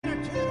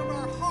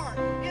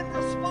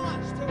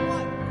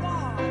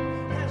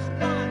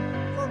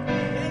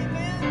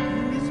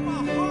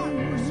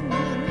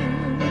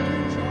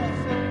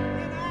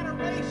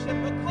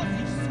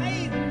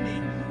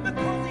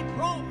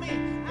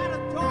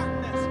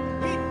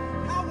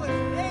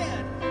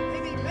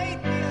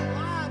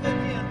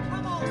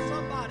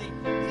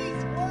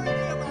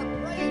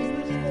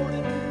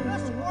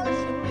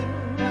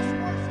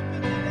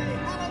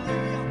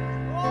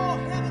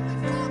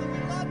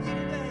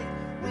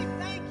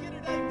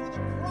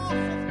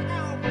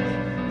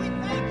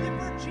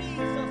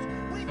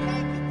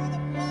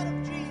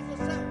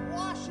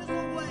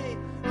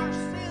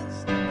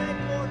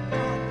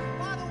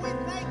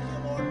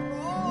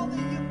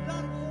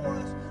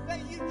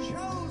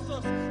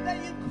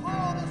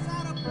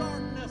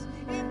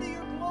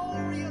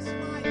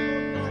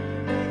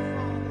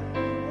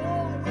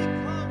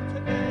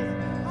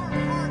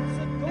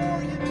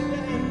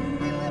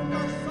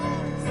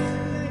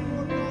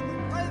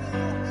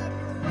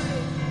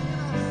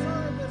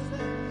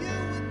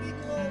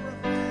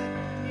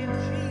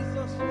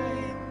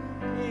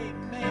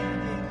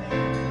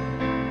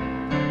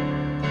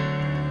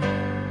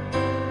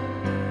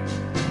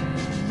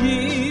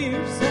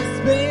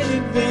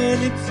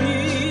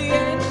infirmity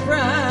and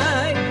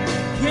pride,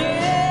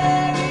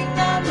 carrying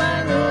that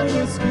my Lord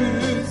was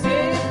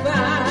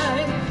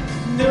crucified,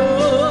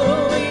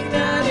 knowing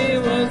that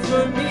it was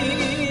for me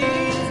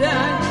He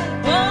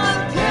died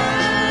on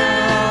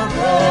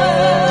Calvary.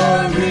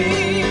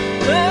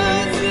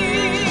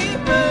 Mercy,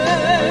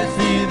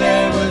 mercy,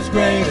 there was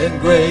great and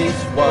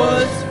grace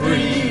was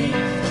free.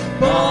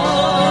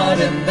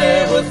 Pardon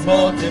there was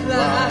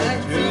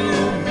multiplied to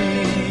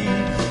me.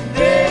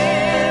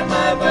 There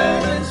my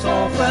burden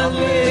soul found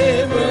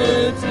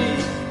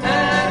liberty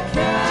at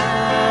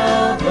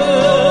Calvary.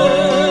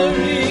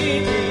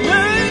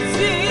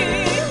 Mercy,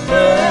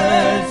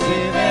 mercy,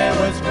 there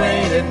was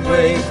great and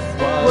grace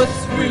was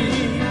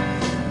free.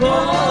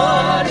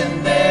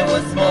 Pardon there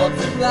was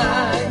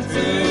multiplied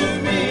to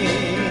me.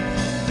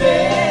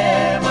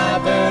 There my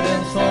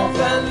burden soul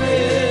found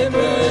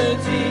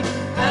liberty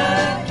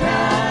at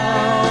Calvary.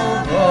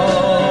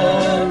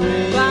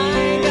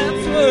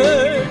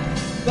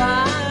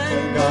 By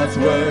God's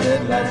word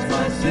at last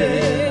my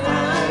sin I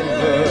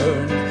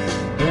learned.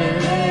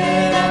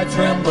 Then I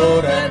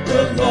trembled at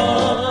the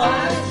law I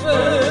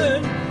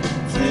spurned,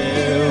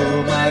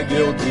 till my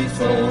guilty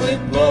soul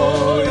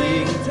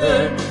imploring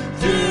turned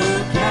to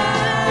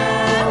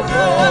Calvary.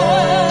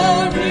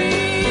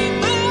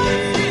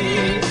 Mercy,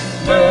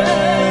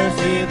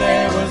 mercy,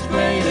 there was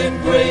great and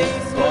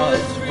grace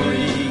was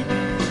free.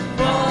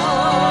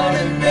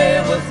 Pardon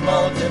there was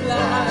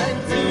multiplied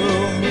to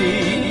me.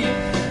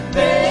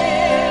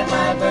 There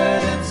my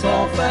burden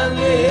soul found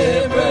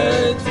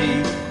liberty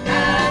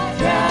at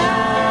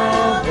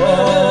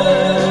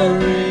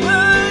Calvary.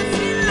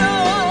 Mercy,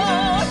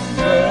 Lord,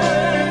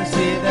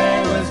 mercy,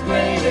 there was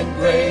great and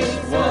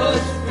grace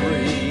was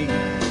free.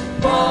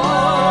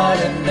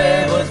 Pardon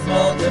there was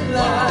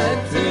multiplied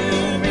to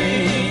me.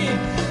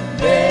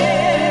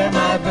 There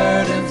my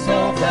burden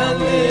soul found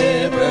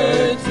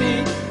liberty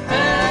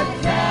at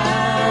Calvary.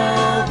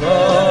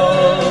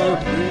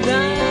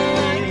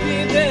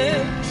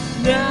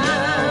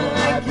 Now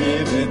I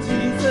give in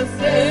Jesus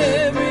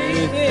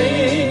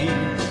everything.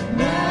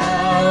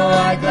 Now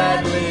I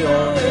gladly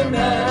own Him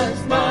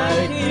as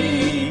my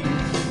King.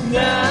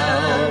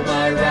 Now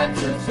my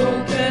raptured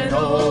soul can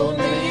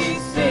only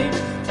sing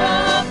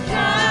of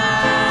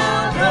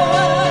Calvary.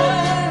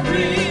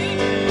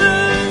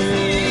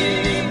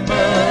 Mercy,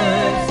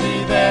 mercy,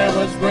 there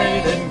was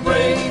great and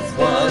grace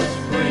was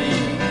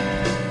free.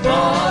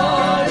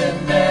 Pardon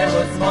there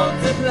was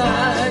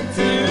multiplied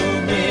to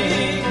me.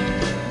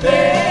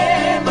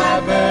 There my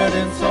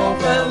burden soul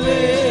found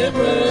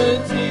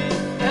liberty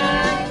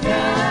at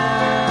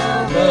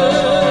Calvary.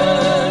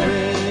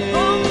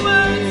 Oh,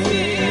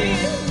 mercy,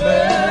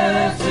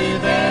 mercy,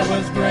 there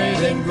was great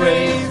and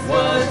grace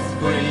was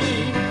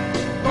free.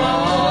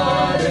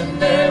 Pardon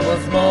there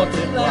was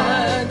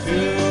multiplied to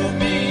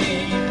me.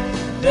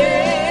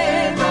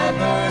 There my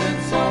burden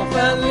soul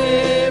found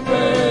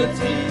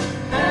liberty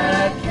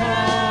at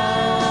Calvary.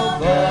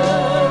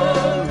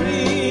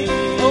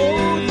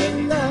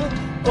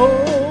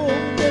 Oh,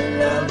 the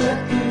love that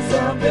through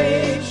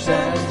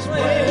salvation's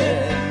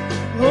way.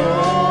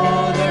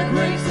 Oh, the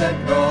grace that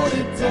brought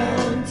it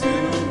down to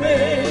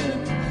men.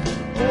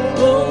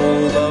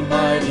 Oh, the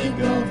mighty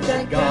gulf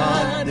that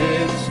God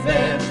did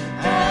spend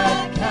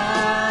at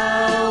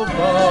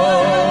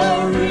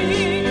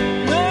Calvary.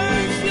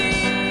 Mercy,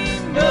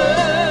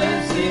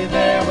 mercy,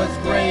 there was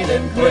great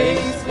and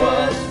grace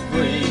was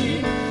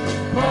free.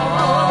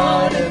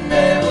 Pardon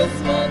there was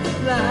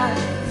multiplied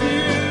to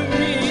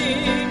me.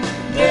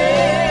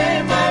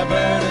 There my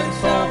burden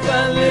soul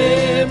found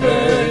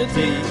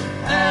liberty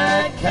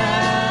at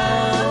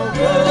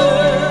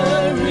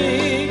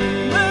Calvary.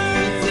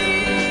 Mercy,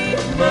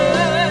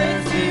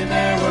 mercy,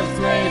 there was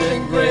great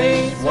and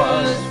grace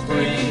was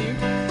free.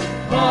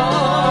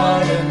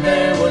 Pardon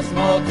there was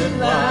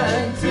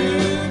multiplied to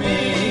me.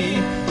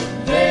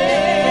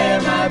 There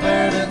my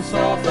burden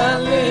soul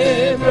found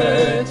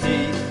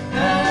liberty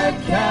at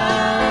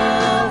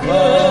Calvary.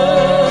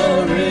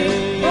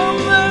 Oh,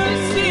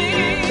 mercy,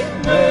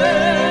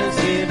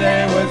 mercy,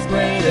 there was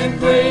great and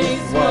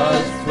grace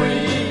was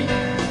free.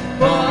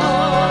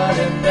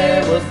 Pardon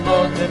there was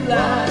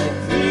multiplied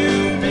to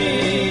me.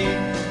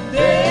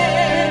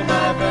 There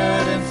my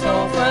burden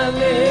soul found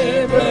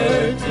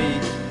liberty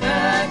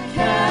at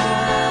Calvary.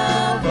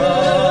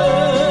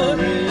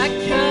 At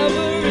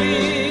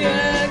Calvary,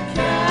 at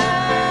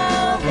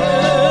Calvary,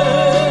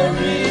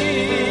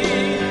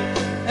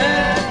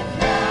 at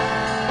Calvary.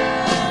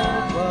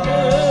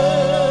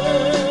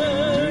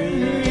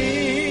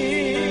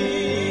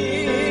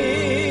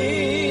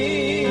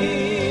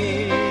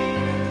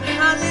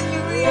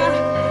 Hallelujah.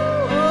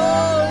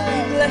 Oh, we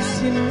bless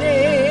your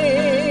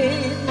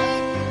name.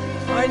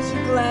 Aren't you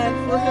glad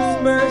for His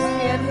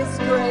mercy and His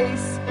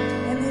grace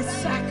and His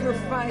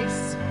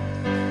sacrifice?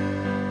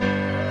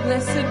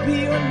 Blessed be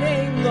your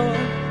name,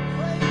 Lord.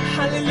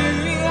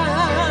 Hallelujah.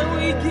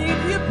 We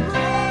give you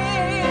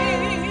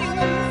praise.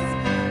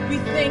 We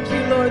thank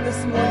you, Lord,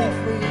 this morning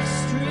for your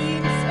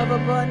streams of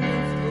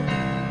abundance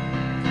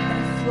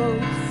that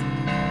flows.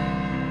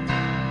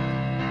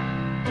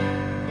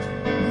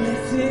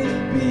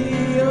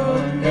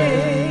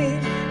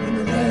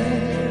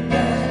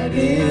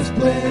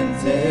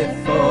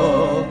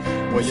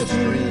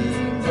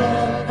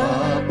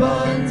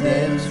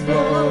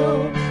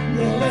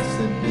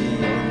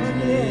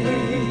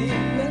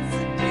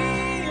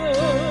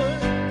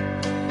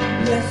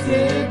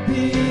 Blessed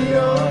be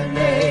your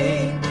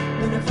name.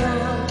 When I'm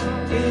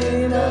found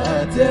in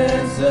a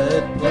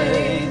desert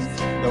place,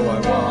 though I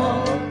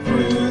walk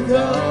through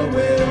the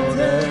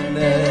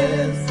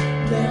wilderness,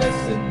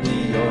 blessed be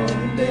your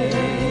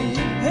name.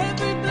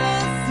 Every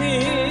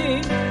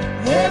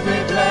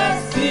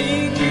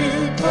blessing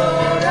you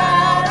pour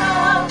out,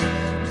 I'll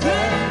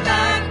turn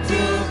back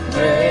to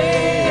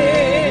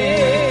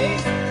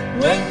praise.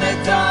 When the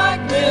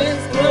darkness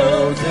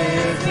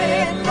closes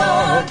in,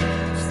 Lord,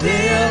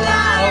 still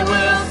I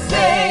will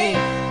say,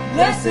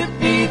 blessed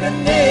be the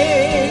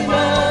name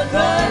of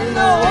the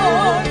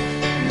Lord.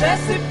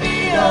 Blessed be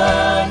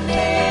your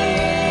name.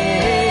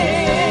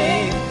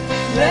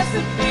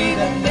 Blessed be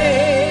the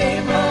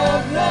name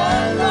of the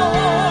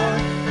Lord.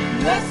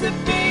 Blessed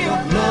be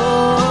your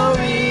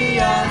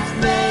glorious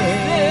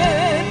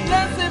name.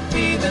 Blessed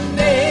be the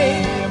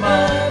name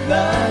of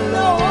the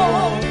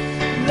Lord.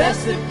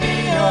 Blessed be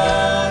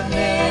your name.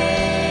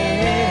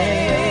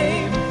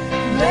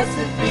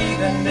 Blessed be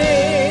the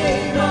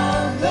name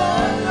of the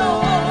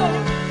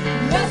Lord.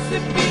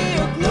 Blessed be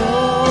your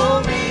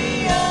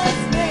glorious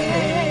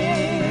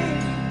name.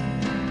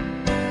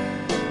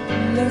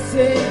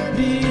 Blessed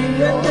be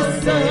your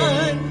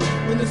sun,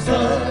 when the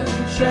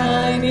sun's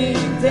shining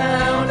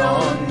down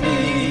on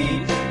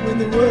me, when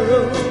the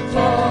world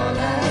falls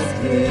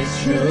as it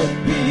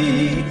should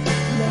be.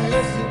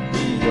 Blessed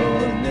be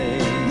your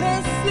name.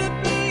 Blessed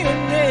be your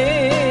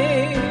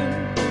name.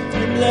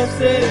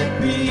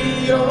 Blessed be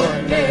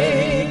your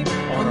name.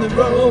 On the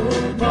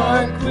road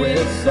marked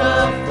with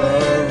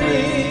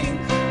suffering,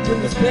 when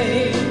there's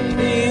pain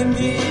in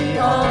the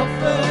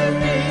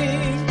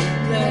offering,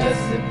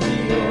 blessed be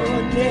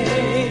your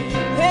name.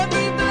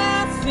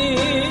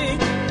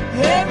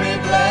 Every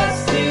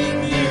blessing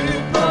you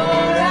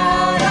pour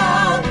out,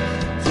 I'll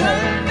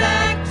turn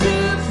back to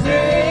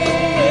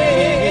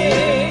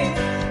praise.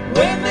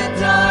 When the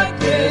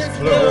darkness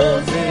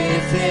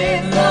closes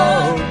in,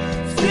 Lord,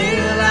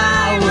 still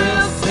I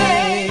will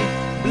say,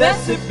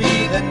 blessed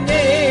be the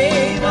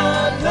name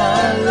of the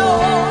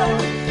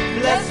Lord.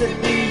 Blessed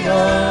be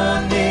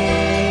your name.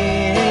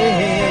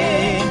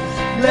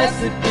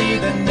 Blessed be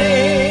the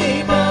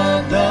name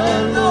of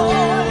the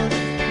Lord.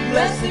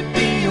 Blessed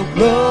be your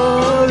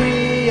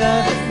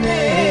glorious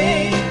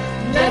name.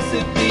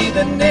 Blessed be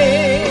the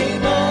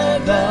name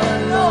of the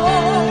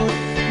Lord.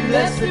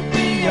 Blessed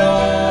be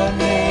your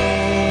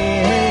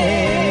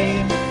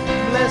name.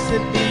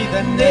 Blessed be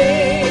the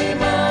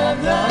name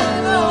of the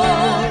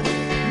Lord.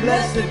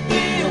 Blessed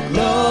be your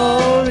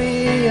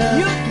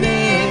glorious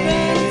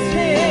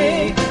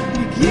name.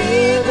 You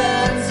give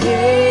and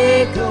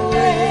take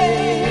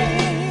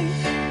away.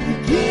 You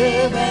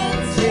give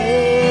and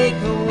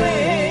take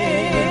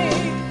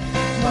away.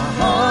 My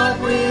heart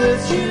will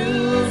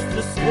choose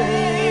to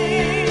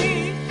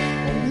stay.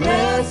 Oh,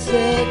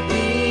 blessed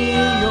be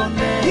your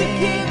name. You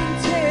give and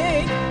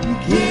take. You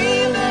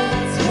give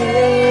and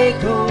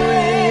take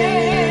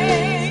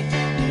away.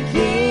 You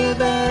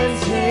give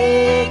and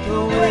take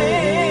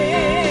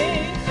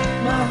away.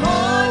 My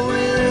heart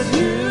will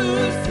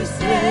choose to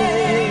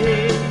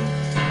stay.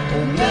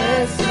 Oh,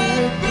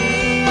 blessed be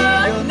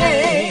your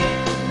name.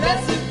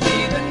 Blessed be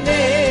the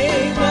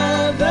name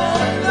of the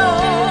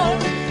Lord.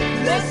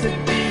 Blessed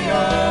be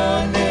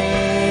your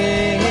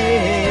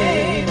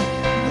name.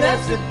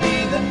 Blessed be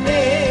the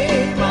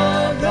name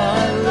of the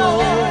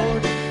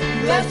Lord.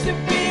 Blessed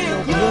be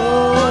your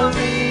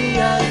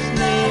glorious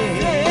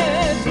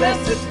name.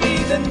 Blessed be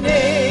the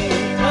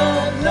name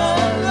of the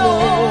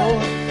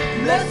Lord.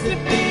 Blessed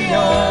be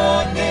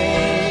your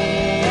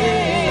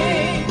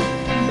name.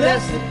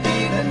 Blessed be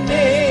the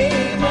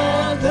name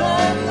of the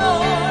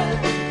Lord.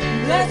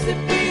 Blessed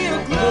be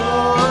your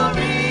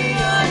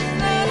glorious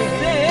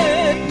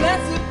name.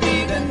 Blessed be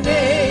the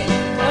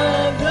name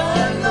of the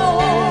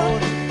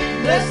Lord.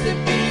 Blessed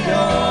be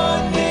your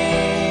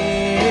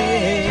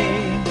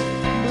name.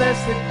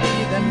 Blessed be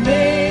the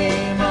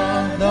name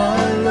of the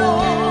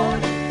Lord.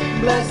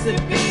 Blessed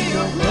be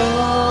your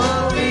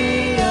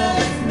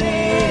glorious name.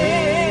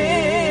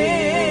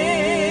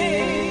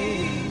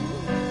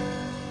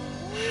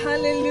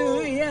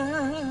 Hallelujah.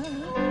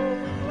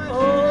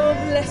 Oh,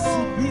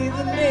 blessed be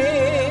the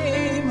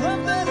name of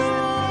the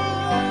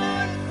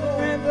Lord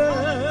forever.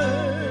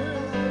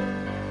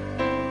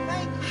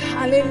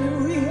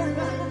 Hallelujah.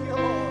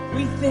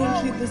 We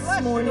thank you this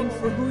morning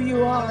for who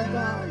you are,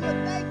 God.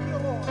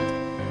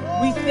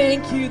 We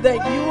thank you that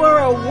you are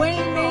a way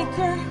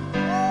maker,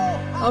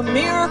 a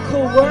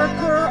miracle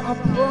worker, a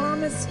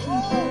promise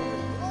keeper.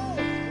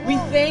 We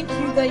thank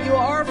you that you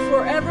are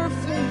forever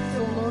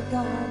faithful, Lord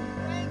God.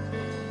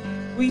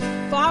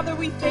 Father,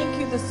 we thank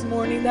you this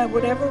morning that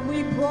whatever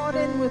we brought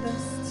in with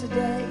us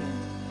today,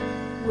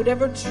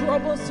 whatever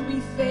troubles we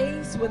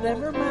face,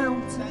 whatever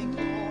mountain,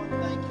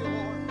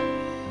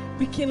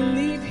 we can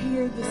leave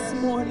here this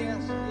morning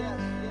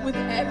with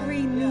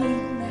every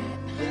need met.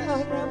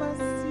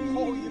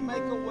 Oh, you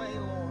make a way,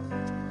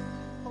 Lord.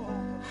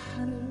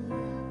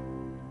 Hallelujah.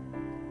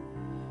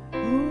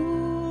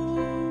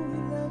 Ooh, we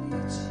love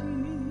you,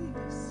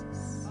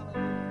 Jesus.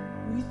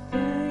 We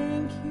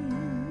thank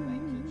you.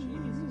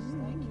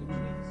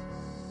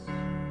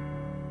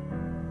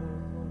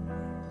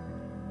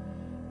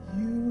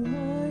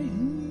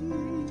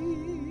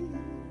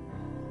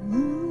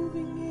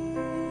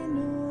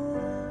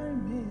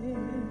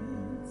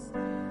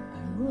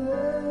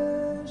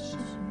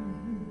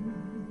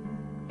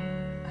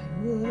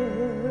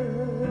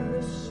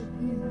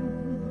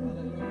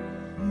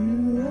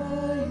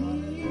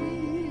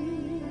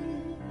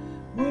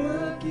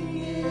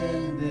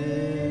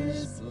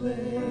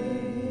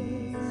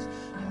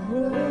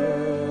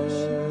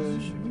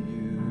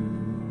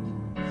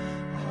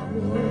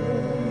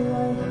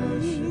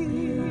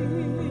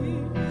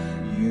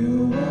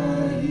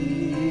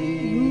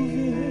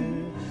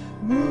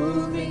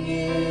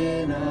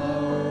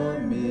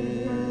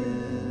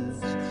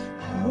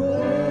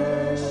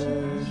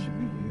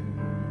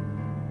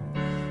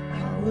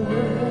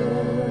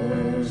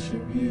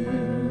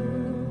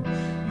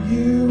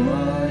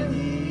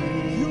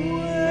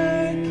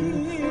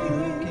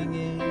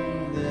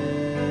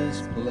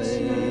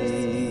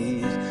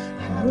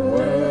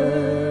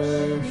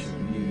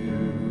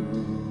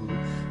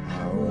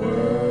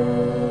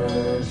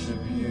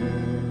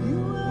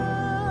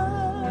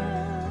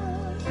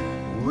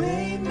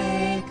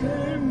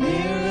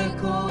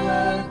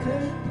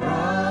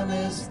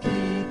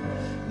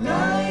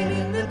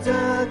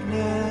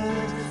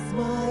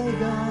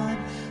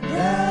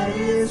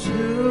 is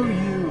who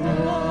you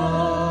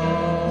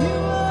are. You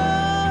are.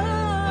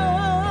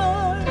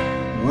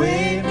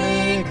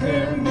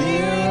 Waymaker,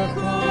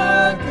 miracle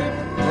worker,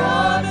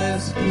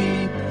 promise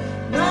keeper,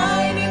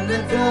 light in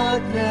the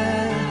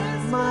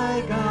darkness,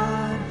 my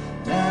God,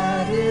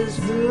 that is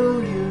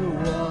who you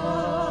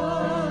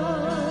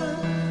are.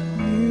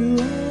 You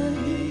are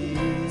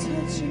here,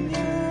 touching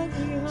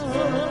every heart.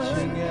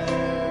 Touching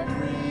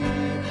every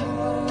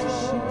heart.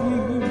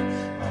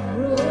 I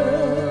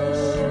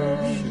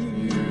worship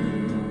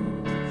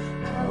you.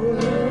 I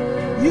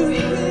worship You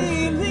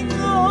healing,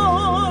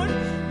 Lord.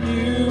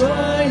 you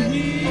are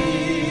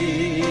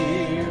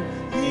here,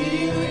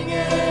 healing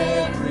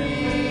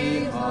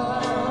every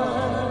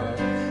heart.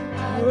 I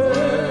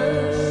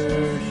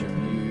worship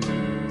you.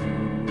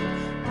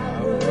 I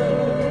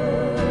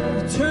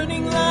worship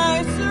Turning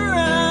lives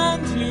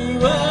around.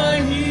 You are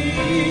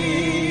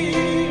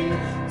here,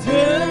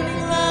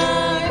 turning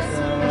lives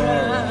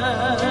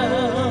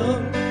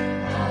around.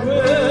 I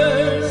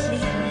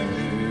worship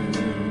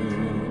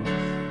you.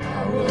 I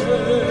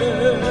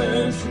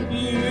worship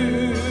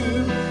you.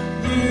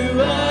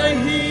 You are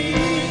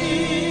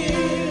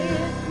here,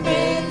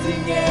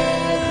 mending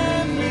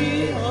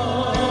every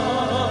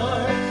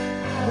heart.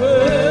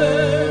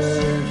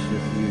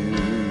 Worship you.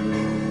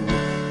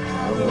 I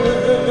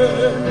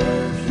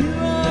worship You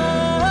are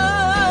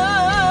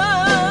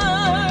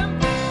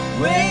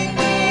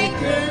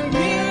waymaker,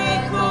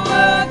 miracle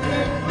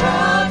worker,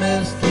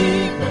 promise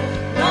keeper,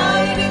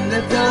 light in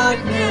the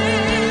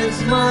darkness,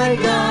 my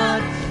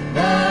God,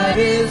 that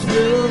is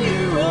who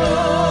you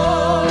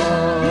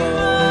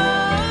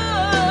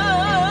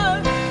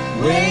are.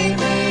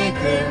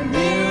 Waymaker,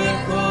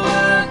 miracle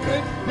worker,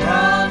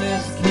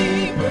 promise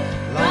keeper,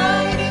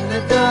 light in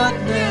the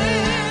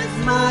darkness,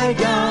 my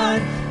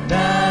God,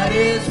 that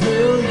is who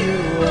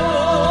you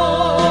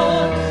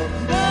are.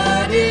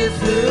 That is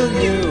who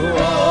you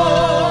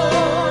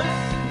are.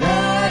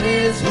 That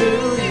is who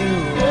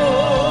you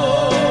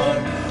are.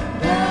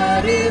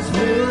 That is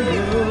who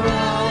you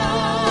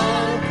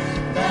are.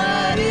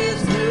 That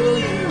is who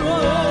you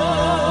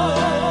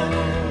are.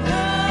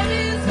 That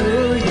is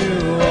who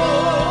you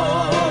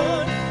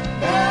are.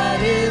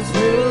 That is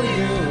who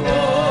you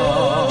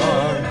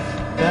are.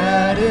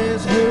 That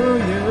is who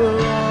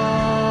you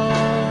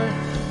are.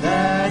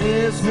 That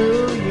is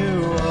who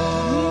you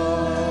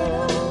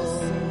are.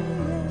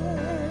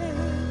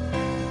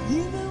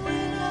 Even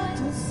when I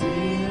don't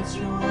See it,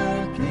 you're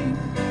working.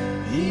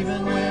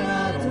 Even when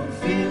I don't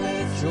feel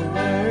it, you're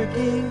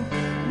working.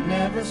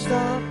 Never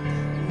stop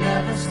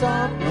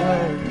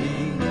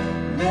working.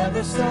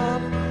 Never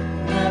stop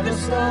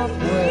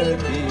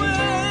working.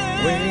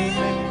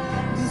 Waiting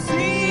to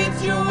see it,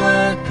 you're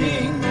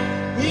working.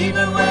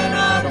 Even when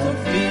I don't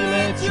feel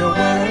it, you're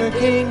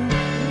working.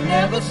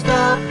 Never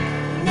stop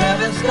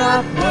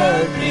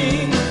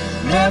working.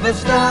 Never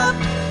stop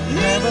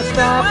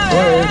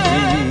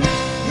working.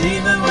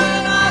 Even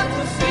when I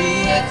don't see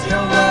it,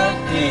 you're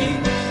working.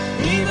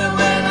 Even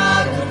when I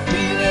don't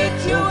feel it,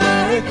 you're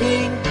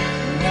working.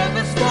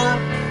 Never stop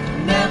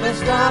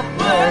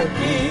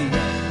working.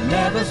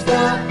 Never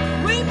stop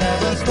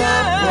working.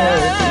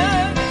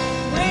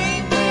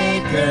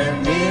 Waymaker,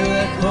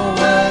 miracle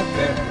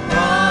worker,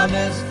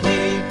 promise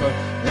keeper,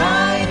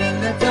 light in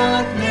the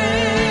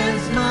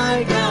darkness,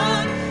 my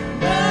God,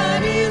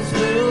 that is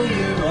who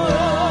you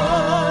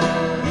are.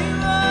 You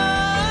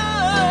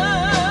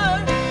are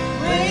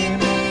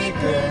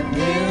Waymaker,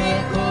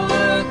 miracle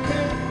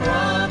worker,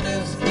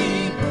 promise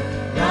keeper,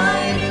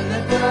 light in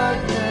the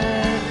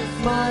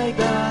darkness, my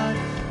God,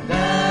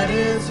 that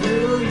is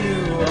who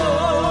you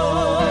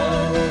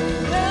are.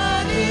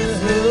 That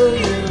is who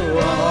you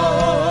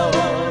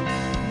are.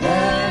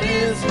 That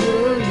is who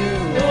you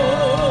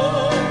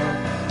are.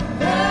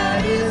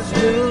 That is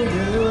who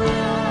you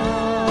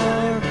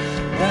are.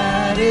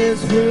 That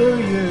is who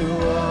you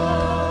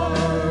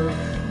are.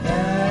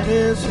 That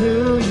is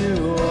who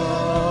you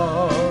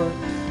are.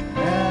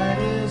 That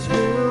is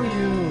who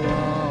you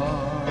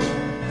are.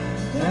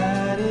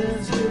 That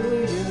is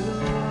who you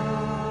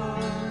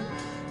are.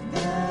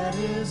 That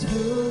is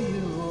who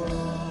you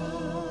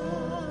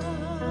are.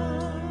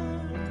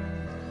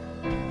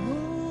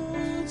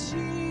 Oh,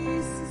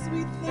 Jesus,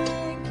 we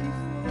thank you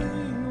for who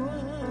you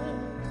are.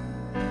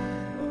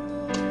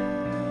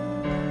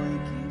 Oh, we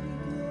give you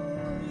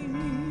glory.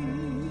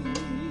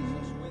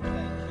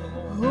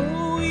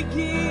 Oh, we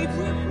give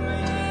you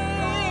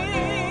praise.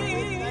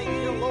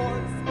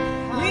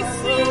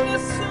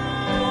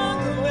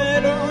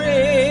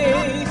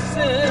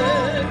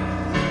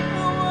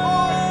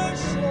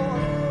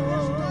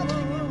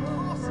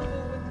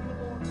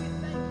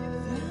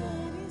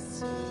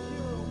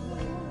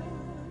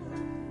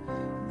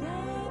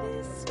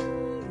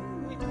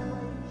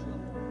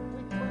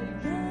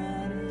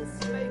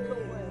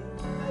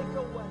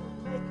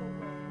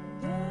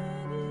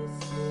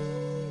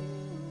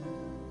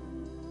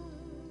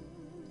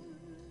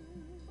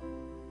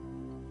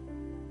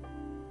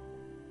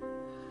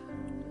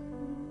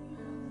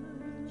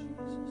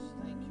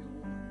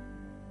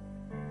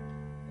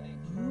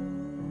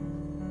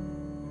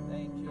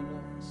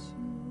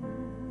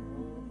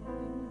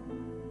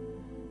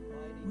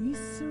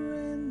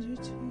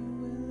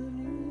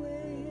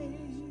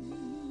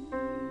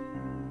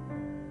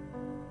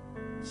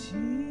 Jesus,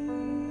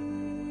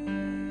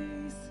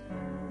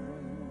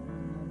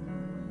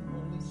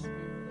 Holy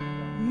Spirit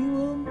of we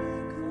will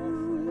make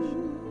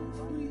room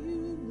for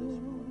you,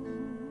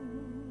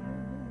 Lord.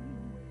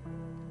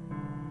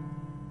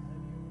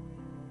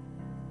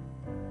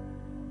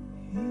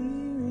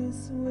 Here is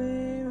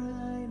where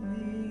I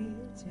lay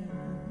it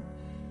down.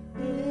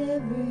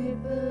 Every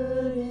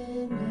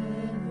burden,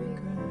 every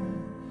crown.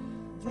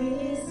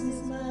 This is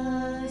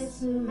my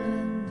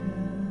surrender.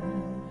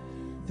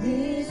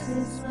 This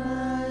is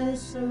my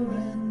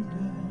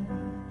surrender.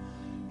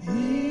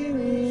 Here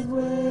is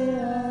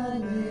where I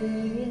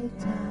lay it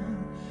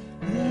down.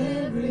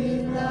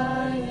 Every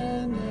lie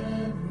and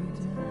every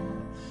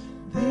doubt.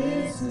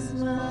 This is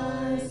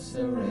my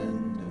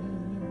surrender.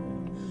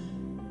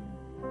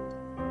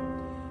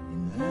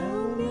 And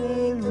I'll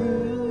make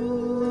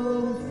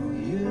room for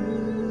you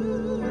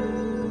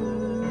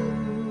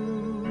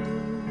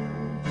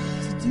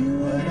to do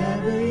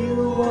whatever you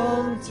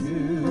want to.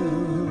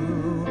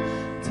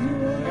 Do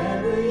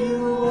whatever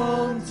you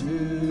want to.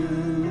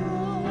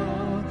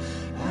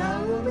 I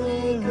will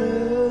make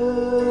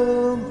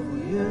room for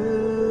you.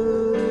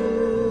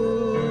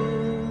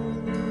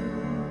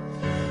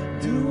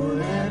 Do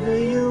whatever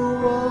you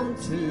want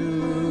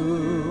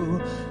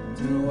to.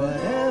 Do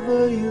whatever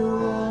you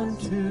want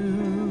to.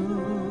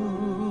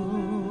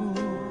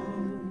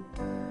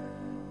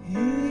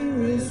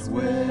 Here is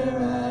where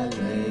I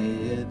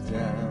lay it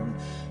down.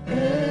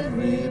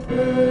 Every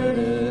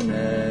burden,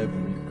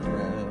 every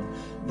crown.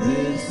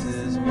 This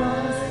is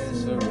my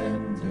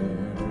surrender.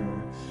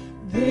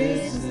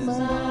 This is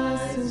my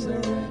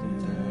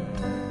surrender.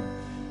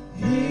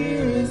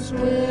 Here is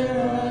where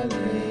I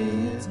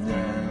lay it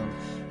down.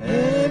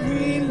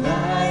 Every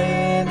lie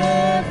and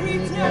every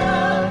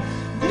doubt.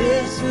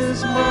 This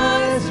is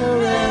my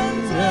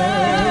surrender.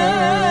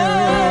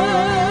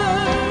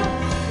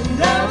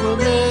 And I will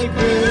make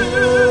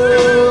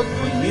room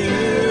for you.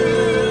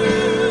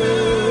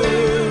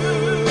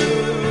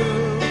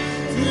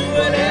 Do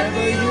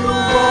whatever you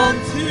want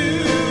to.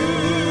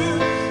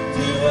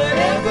 Do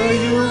whatever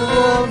you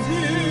want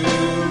to,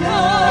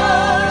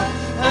 Lord.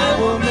 I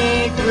will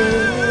make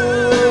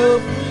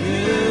room for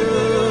you.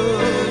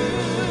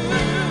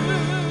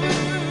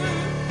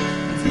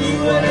 Do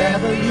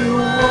whatever you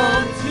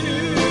want to.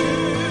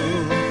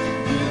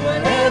 Do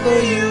whatever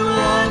you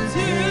want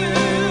to.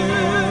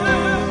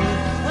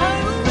 I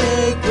will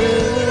make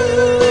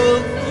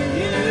room for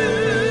you.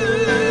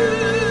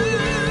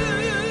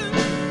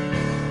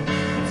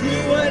 Do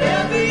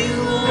whatever you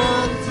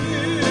want to.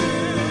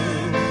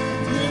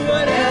 Do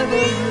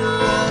whatever you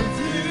want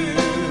to,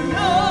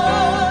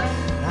 Lord.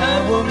 I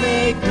will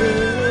make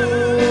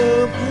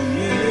room for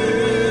you.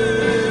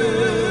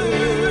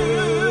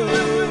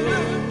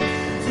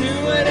 Do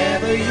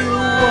whatever you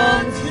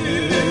want to.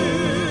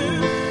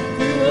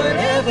 Do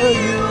whatever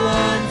you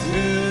want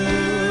to.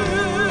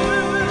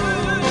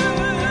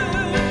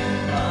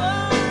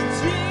 Oh,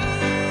 Jesus.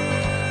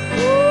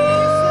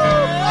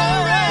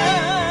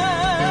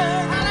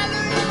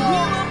 You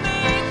will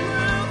make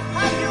room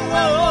for you.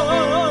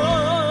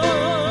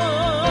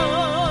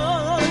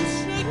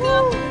 Shake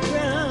up the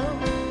ground.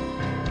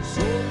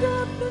 Shake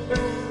up the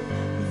ground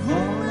of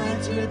all my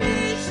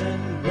tradition.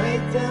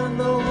 Break down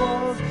the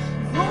walls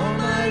of all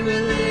my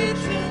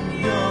religion.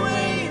 Your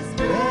way is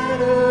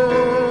better.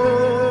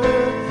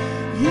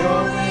 Your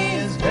way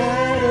is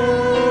better.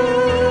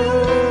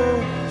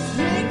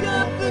 Shake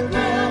up the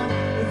ground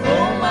of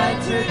all my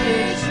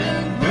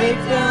tradition. Break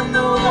down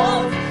the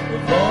walls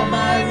of all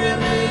my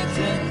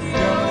religion.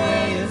 Your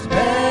way is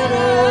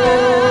better.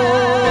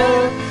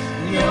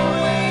 Your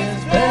way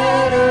is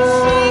better.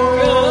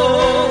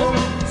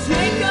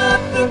 Shake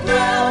up the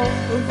ground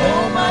of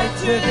all my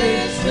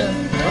tradition.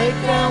 Break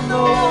down the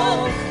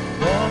walls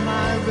of all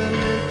my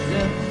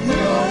religion.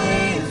 Your way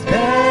is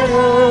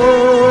better.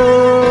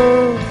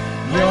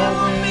 Your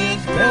way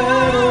is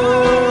better.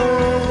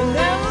 And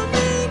I will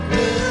make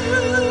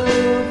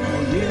room for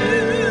you.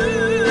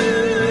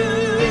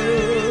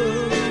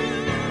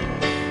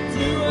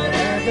 Do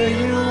whatever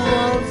you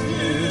want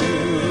to.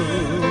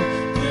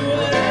 Do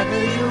whatever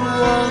you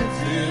want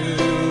to.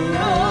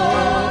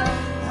 Lord,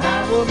 I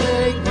will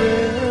make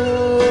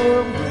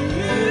room for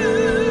you.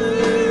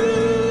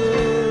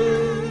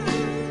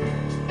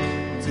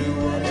 Do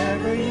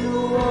whatever you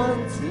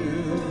want to.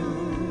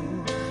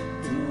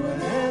 Do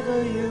whatever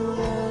you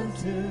want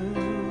to.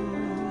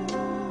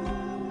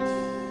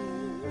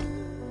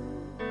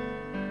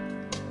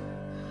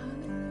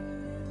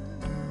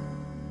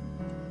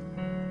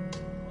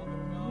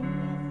 Father God, we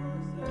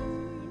offer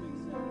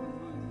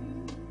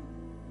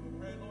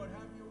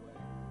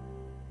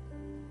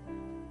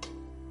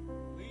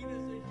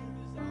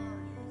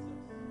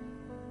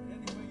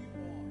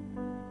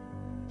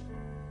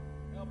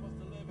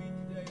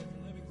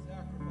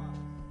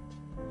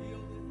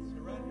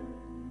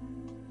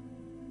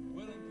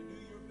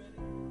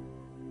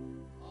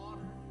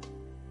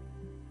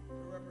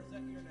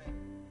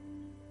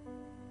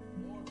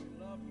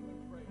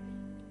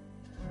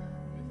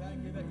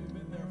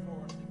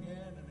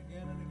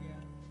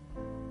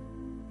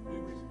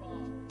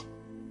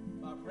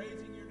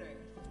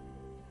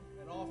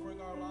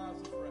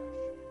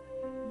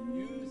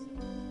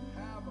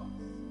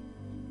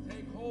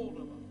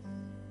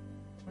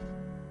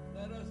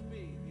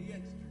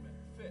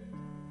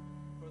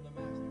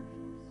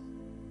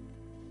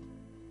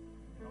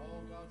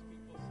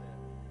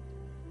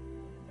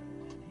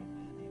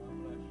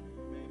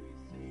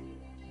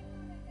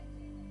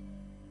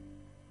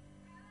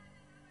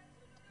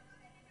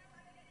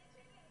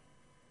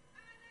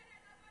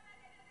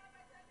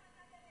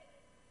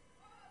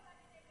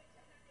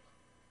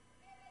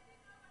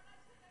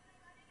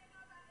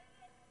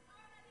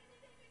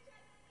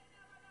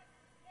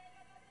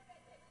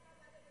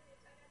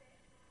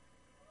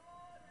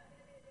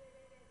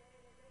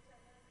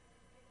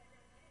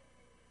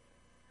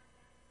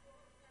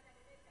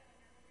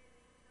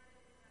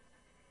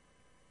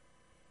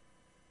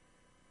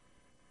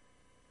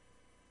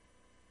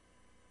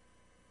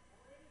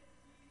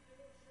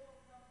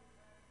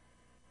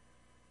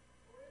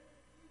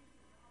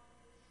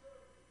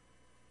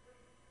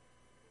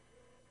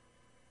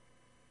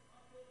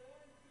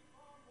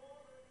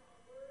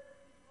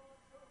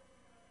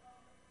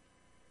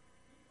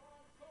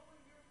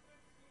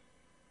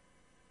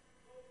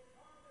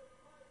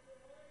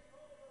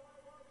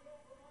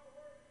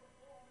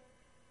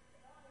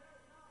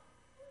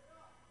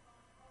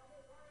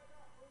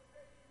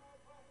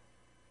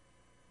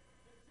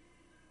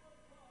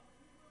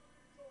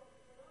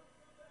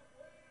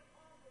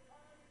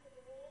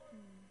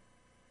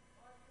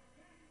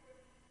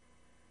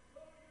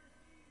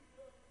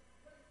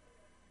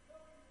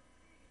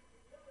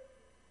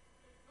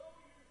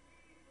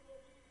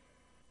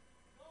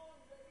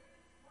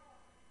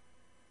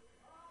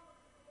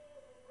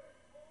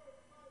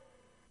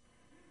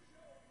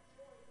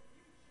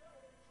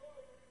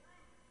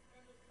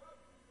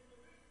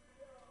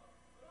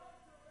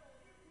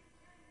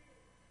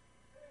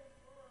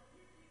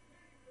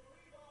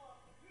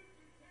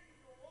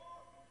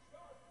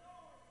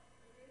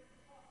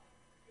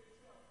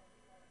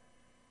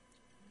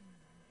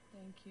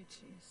Thank you,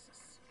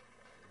 Jesus.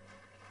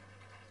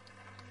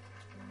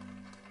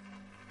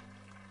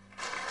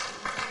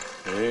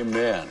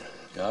 Amen.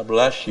 God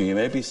bless you. You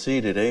may be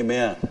seated.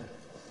 Amen.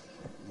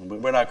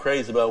 We're not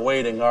crazy about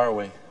waiting, are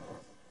we?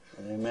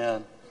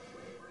 Amen.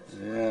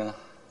 Yeah.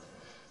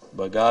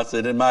 But God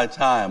said, in my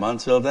time,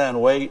 until then,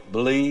 wait,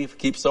 believe,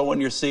 keep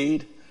sowing your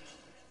seed,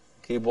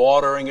 keep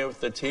watering it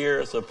with the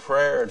tears of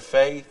prayer and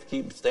faith,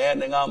 keep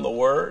standing on the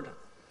Word.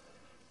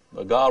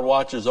 But God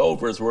watches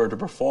over His Word to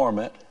perform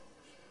it.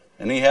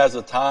 And He has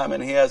a time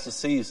and He has a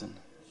season.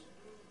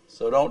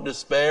 So don't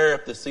despair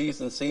if the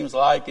season seems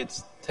like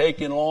it's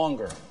taking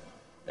longer.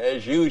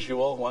 As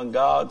usual, when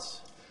God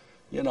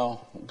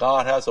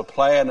has a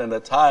plan and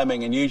a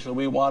timing, and usually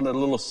we want it a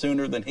little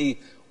sooner than He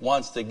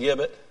wants to give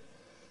it.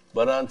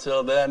 But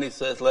until then, He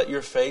says, let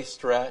your faith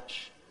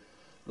stretch.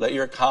 Let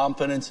your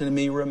confidence in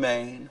me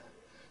remain.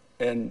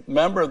 And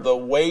remember, the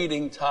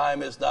waiting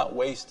time is not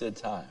wasted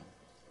time.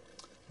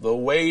 The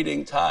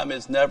waiting time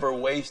is never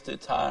wasted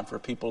time for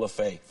people of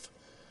faith.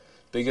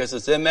 Because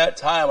it's in that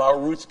time our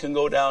roots can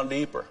go down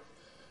deeper.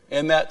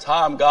 In that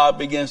time, God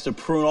begins to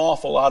prune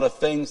off a lot of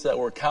things that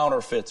were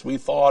counterfeits. We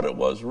thought it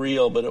was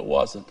real, but it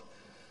wasn't.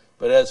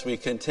 But as we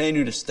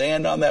continue to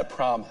stand on that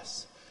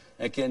promise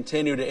and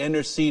continue to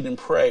intercede and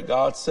pray,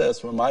 God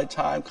says, when my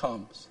time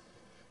comes,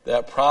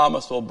 that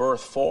promise will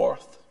birth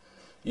forth.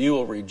 You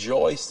will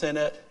rejoice in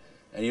it,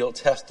 and you'll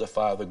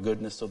testify the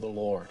goodness of the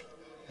Lord.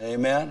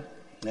 Amen?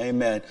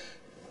 Amen.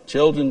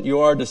 Children, you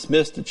are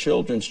dismissed to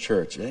Children's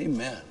Church.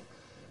 Amen.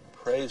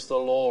 Praise the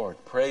Lord.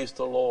 Praise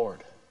the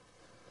Lord.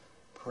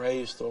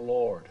 Praise the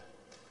Lord.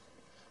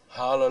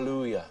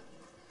 Hallelujah.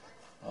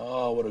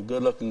 Oh, what a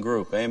good-looking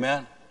group.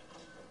 Amen.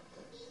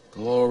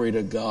 Glory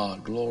to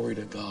God. Glory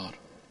to God.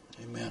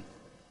 Amen.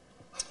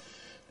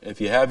 If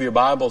you have your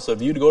Bibles,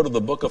 if you go to the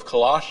book of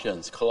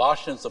Colossians,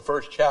 the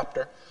first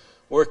chapter,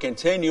 we're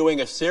continuing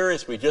a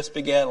series we just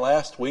began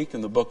last week in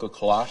the book of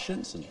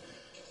Colossians, and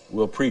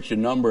we'll preach a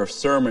number of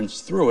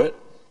sermons through it.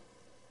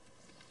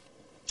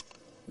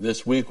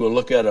 This week we'll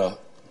look at a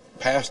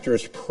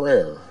pastor's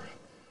prayer.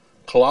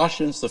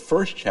 Colossians, the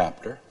first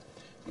chapter,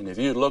 and if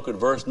you look at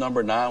verse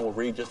number 9, we'll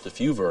read just a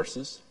few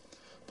verses.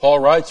 Paul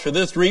writes, for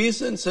this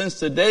reason, since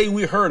the day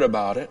we heard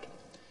about it,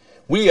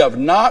 we have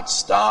not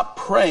stopped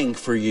praying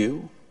for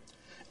you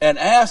and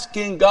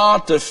asking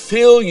God to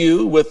fill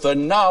you with the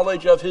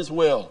knowledge of His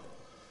will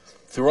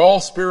through all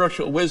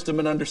spiritual wisdom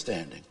and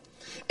understanding.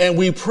 And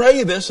we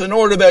pray this in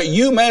order that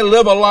you may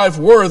live a life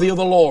worthy of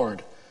the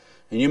Lord,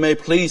 and you may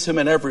please Him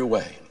in every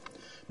way,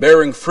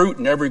 bearing fruit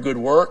in every good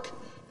work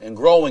and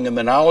growing in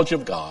the knowledge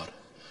of God,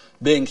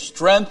 being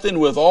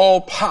strengthened with all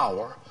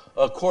power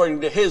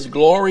according to His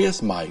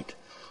glorious might,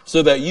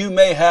 so that you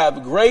may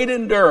have great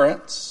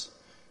endurance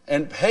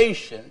and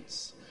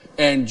patience,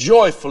 and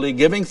joyfully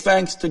giving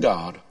thanks to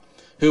God,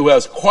 who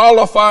has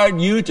qualified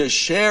you to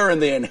share in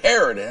the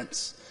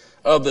inheritance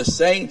of the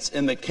saints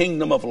in the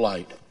kingdom of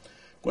light.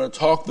 I'm going to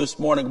talk this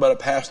morning about a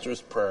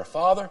pastor's prayer.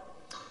 Father,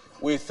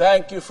 we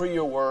thank you for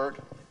your word.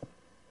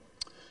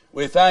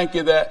 We thank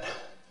you that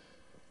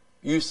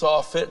you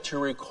saw fit to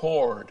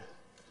record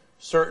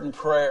certain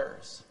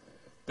prayers,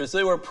 because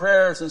they were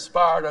prayers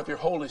inspired of your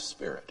Holy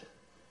Spirit.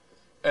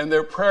 And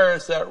they're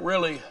prayers that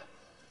really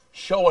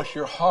show us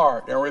your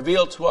heart and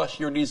reveal to us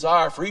your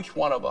desire for each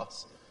one of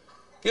us.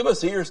 Give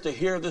us ears to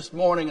hear this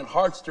morning and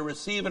hearts to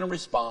receive and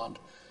respond.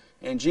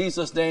 In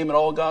Jesus' name, and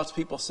all God's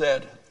people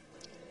said,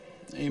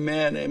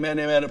 amen, amen,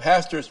 amen. A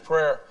pastor's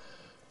prayer.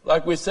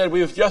 Like we said,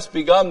 we've just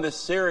begun this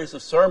series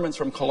of sermons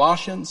from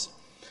Colossians.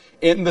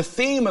 And the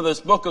theme of this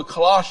book of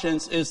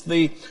Colossians is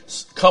the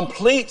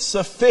complete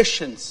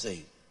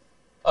sufficiency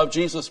of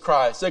Jesus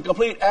Christ, the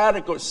complete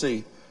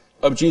adequacy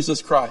of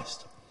Jesus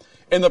Christ.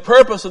 And the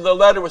purpose of the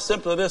letter was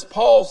simply this.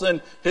 Paul's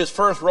in his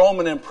first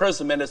Roman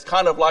imprisonment. It's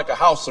kind of like a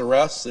house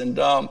arrest. And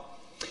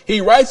he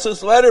writes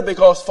this letter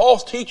because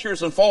false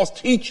teachers and false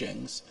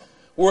teachings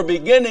were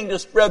beginning to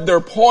spread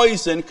their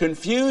poison,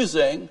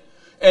 confusing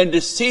and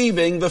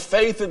deceiving the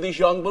faith of these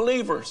young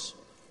believers.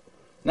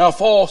 Now,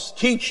 false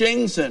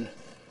teachings and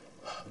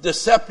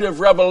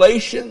deceptive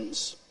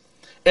revelations,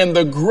 and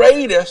the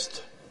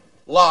greatest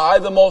lie,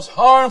 the most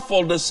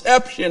harmful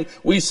deception,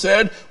 we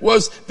said,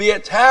 was the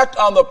attack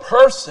on the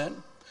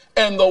person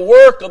and the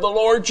work of the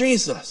Lord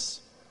Jesus,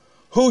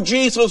 who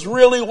Jesus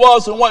really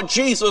was and what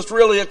Jesus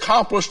really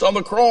accomplished on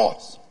the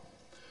cross.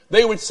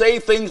 They would say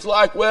things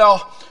like,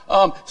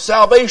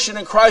 salvation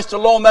in Christ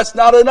alone, that's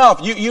not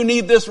enough. You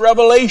need this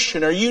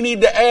revelation, or you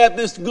need to add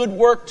this good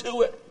work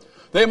to it.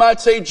 They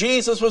might say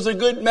Jesus was a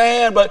good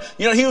man, but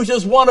he was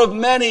just one of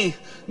many,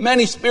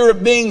 many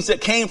spirit beings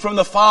that came from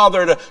the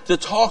Father to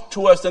talk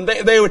to us. And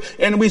they would,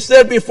 and we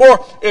said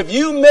before, if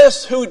you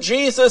miss who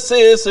Jesus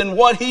is and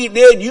what He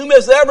did, you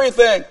miss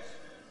everything,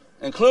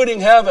 including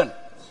heaven.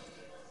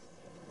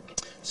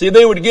 See,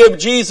 they would give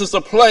Jesus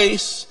a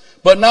place,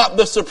 but not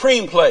the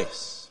supreme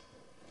place.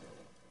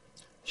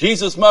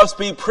 Jesus must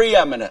be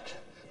preeminent,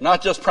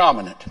 not just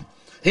prominent.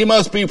 He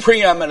must be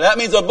preeminent. That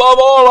means above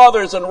all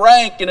others in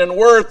rank and in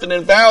worth and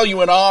in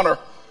value and honor.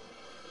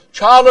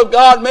 Child of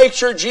God, make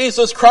sure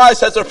Jesus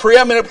Christ has a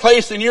preeminent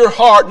place in your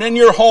heart and in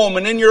your home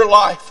and in your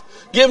life.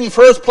 Give him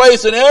first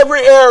place in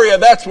every area.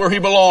 That's where he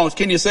belongs.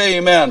 Can you say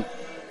amen?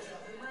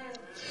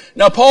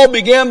 Now, Paul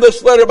began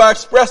this letter by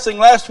expressing,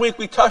 last week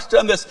we touched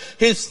on this,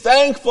 his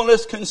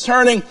thankfulness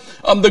concerning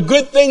the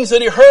good things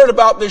that he heard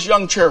about this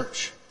young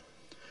church.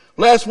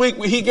 Last week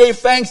he gave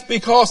thanks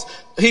because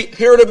he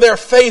heard of their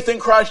faith in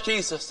Christ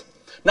Jesus.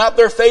 Not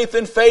their faith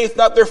in faith,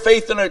 not their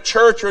faith in a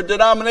church or a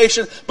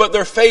denomination, but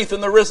their faith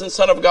in the risen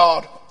Son of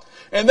God.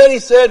 And then he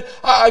said,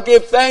 I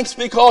give thanks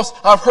because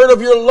I've heard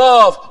of your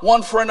love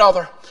one for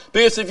another.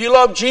 Because if you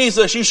love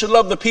Jesus, you should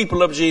love the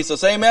people of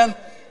Jesus. Amen?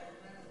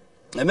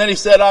 And then he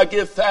said, I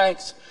give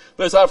thanks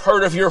because I've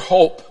heard of your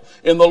hope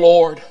in the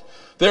Lord.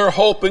 Their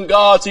hope in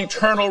God's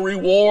eternal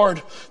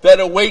reward that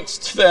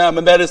awaits them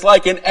and that is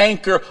like an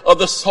anchor of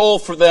the soul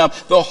for them.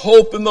 The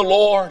hope in the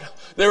Lord.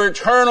 Their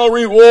eternal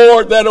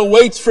reward that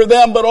awaits for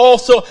them, but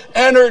also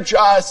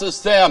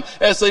energizes them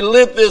as they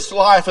live this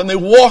life and they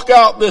walk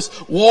out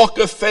this walk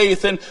of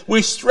faith. And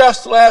we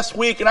stressed last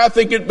week, and I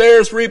think it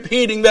bears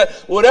repeating, that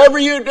whatever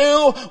you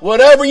do,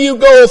 whatever you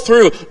go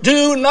through,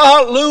 do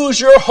not lose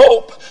your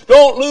hope.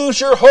 Don't lose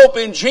your hope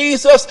in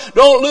Jesus.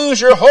 Don't lose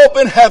your hope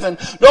in heaven.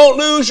 Don't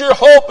lose your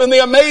hope in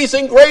the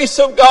amazing grace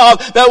of God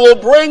that will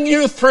bring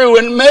you through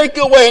and make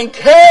a way and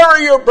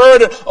carry your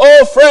burden.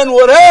 Oh friend,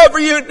 whatever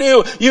you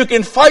do, you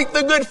can fight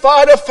the good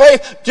fight of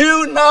faith.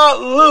 Do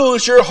not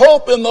lose your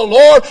hope in the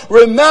Lord.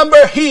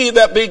 Remember, he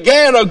that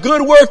began a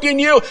good work in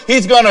you,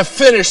 he's going to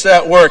finish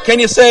that work. Can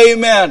you say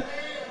amen?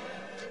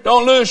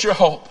 Don't lose your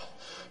hope.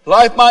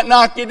 Life might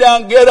knock you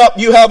down. Get up.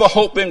 You have a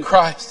hope in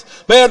Christ.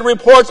 Bad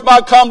reports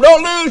might come.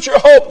 Don't lose your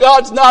hope.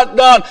 God's not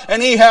done,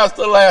 and he has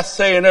the last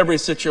say in every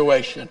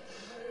situation.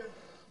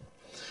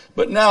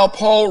 But now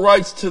Paul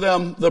writes to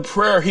them the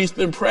prayer he's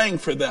been praying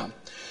for them.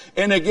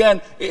 And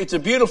again, it's a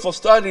beautiful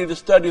study to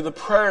study the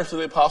prayers of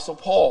the Apostle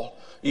Paul.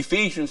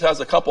 Ephesians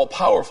has a couple of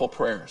powerful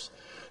prayers.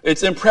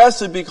 It's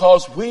impressive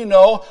because we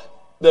know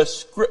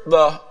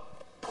the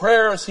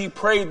prayers he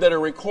prayed that are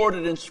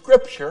recorded in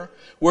Scripture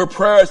were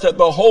prayers that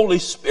the Holy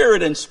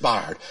Spirit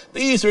inspired.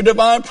 These are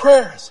divine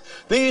prayers.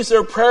 These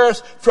are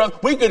prayers from,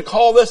 we could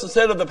call this,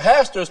 instead of the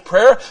pastor's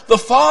prayer, the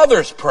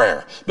Father's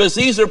prayer. Because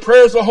these are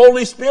prayers the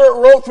Holy Spirit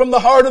wrote from the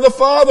heart of the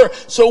Father.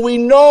 So we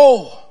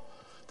know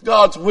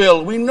God's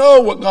will. We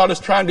know what God is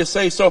trying to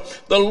say. So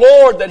the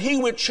Lord, that he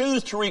would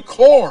choose to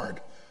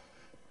record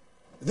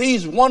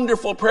these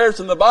wonderful prayers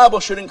in the Bible,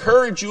 should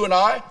encourage you and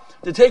I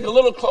to take a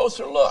little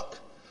closer look,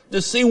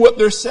 to see what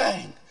they're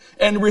saying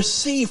and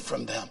receive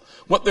from them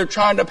what they're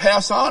trying to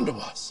pass on to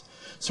us.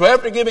 So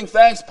after giving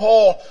thanks,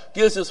 Paul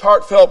gives his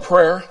heartfelt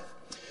prayer,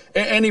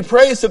 and he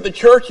prays that the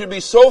church would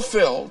be so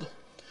filled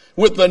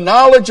with the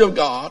knowledge of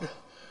God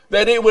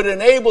that it would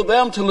enable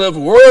them to live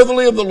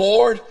worthily of the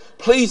Lord,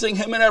 pleasing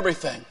him in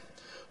everything.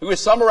 We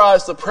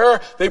summarize the prayer.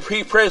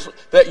 He prays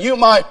that you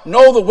might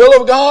know the will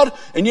of God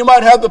and you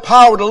might have the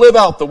power to live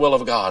out the will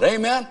of God.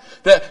 Amen?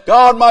 That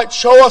God might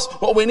show us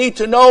what we need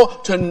to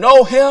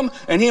know him,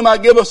 and he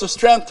might give us the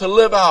strength to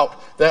live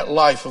out that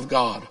life of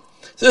God.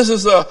 This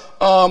is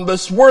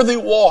this worthy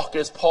walk,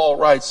 as Paul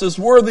writes. This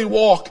worthy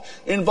walk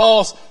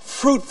involves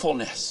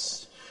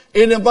fruitfulness.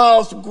 It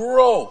involves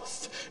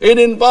growth. It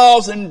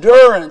involves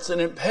endurance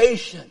and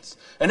patience,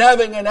 and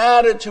having an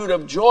attitude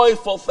of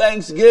joyful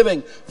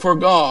thanksgiving for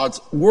God's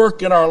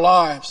work in our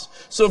lives.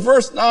 So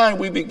verse 9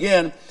 we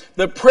begin.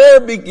 The prayer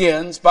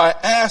begins by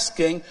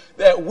asking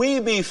that we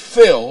be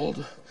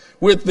filled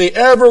with the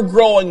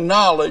ever-growing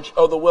knowledge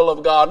of the will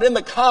of God. In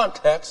the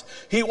context,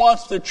 he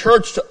wants the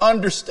church to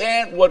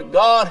understand what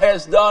God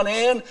has done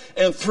in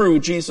and through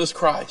Jesus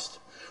Christ.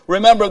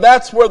 Remember,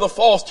 that's where the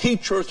false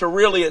teachers are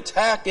really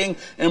attacking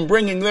and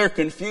bringing their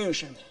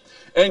confusion.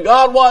 And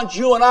God wants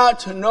you and I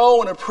to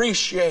know and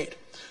appreciate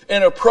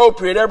and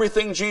appropriate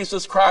everything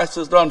Jesus Christ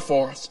has done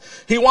for us.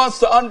 He wants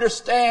to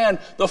understand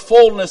the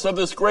fullness of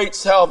this great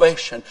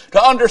salvation,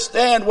 to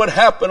understand what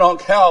happened on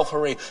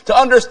Calvary, to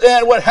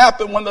understand what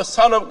happened when the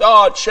Son of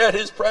God shed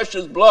his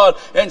precious blood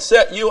and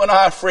set you and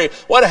I free.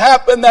 What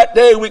happened that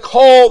day we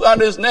called on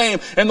his name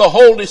and the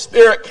Holy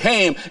Spirit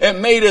came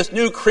and made us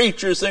new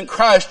creatures in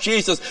Christ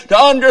Jesus. To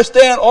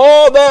understand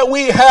all that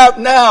we have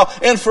now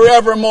and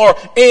forevermore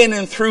in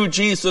and through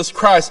Jesus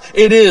Christ.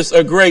 It is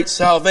a great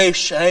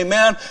salvation.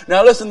 Amen.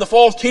 Now listen, the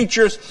false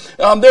teachers,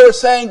 they were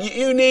saying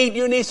you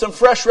need some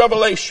fresh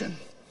revelation.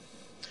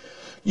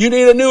 You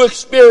need a new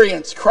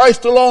experience.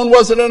 Christ alone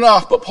wasn't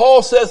enough. But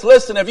Paul says,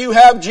 listen, if you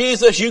have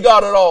Jesus, you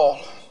got it all.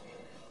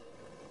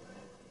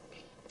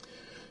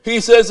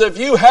 He says, if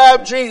you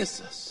have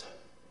Jesus,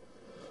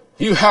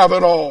 you have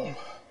it all.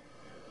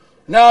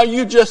 Now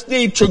you just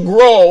need to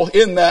grow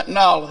in that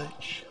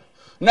knowledge.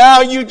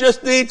 Now you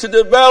just need to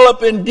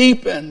develop and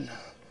deepen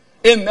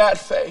in that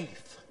faith.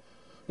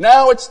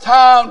 Now it's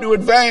time to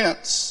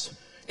advance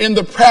in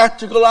the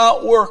practical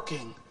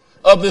outworking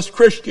of this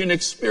Christian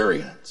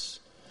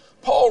experience.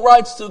 Paul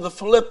writes to the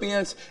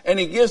Philippians, and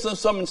he gives them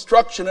some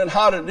instruction on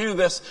how to do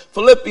this.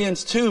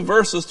 Philippians 2,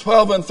 verses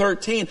 12 and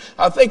 13.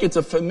 I think it's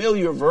a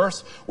familiar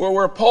verse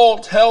where Paul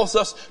tells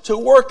us to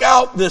work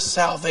out this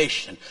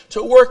salvation.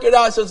 To work it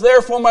out. He says,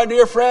 therefore, my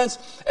dear friends,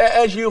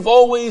 as you've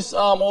always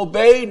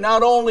obeyed,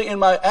 not only in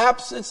my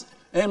absence,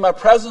 in my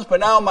presence, but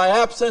now in my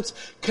absence,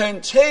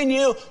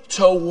 continue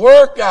to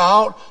work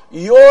out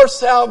your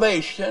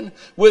salvation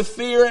with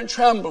fear and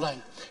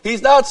trembling.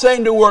 He's not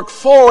saying to work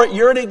for it.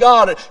 You already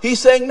got it.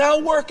 He's saying now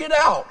work it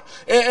out.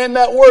 And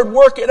that word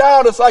work it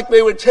out is like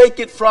they would take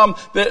it from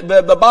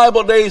the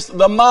Bible days,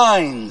 the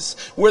mines,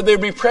 where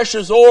there'd be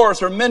precious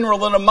ores or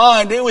mineral in a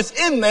mine. It was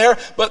in there,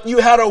 but you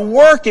had to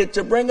work it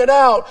to bring it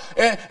out.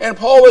 And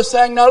Paul was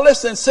saying, now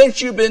listen,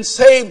 since you've been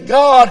saved,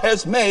 God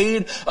has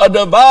made a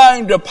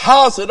divine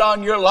deposit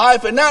on your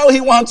life, and now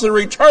he wants a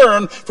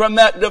return from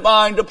that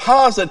divine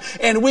deposit.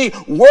 And we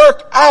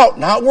work out,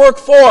 not work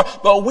for,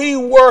 but we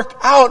work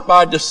out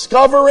by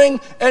discovering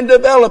and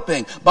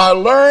developing, by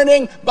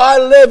learning, by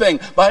living,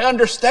 by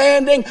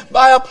understanding,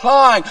 by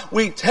applying.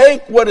 We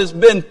take what has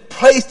been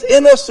placed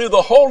in us through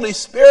the Holy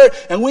Spirit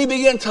and we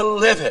begin to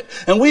live it.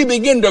 And we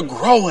begin to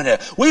grow in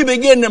it. We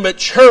begin to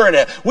mature in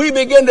it. We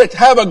begin to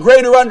have a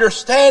greater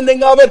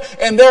understanding of it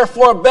and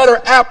therefore a better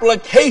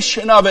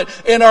application of it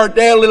in our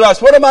daily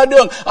lives. What am I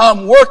doing?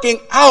 I'm working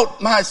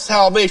out my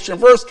salvation.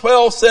 Verse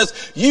 12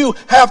 says, you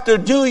have to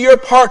do your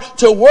part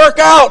to work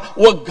out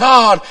what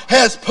God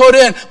has put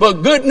in.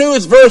 But good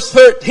news, verse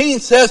 13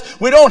 says,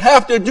 we don't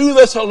have to do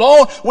this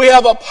alone. We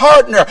have a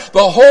partner,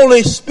 the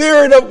Holy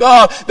Spirit of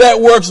God,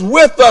 that works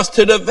with us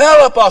to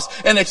develop us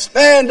and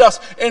expand us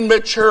and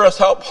mature us.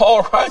 How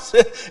Paul writes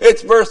it,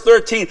 it's verse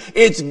 13.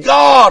 It's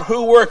God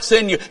who works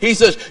in you. He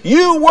says,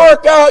 you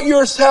work out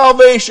your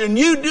salvation.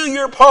 You do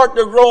your part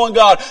to grow in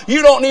God.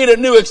 You don't need a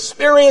new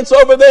experience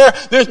over there.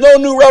 There's no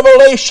new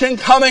revelation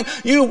coming.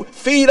 You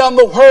feed on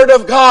the Word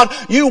of God.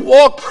 You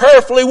walk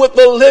prayerfully with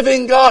the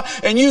living God,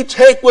 and you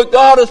take what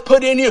God has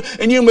put in you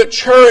and you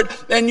mature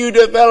it and you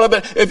develop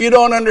it. If you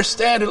don't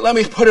understand it, let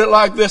me put it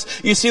like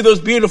this. You see those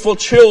beautiful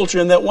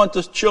children that went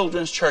to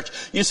children's church.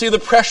 You see the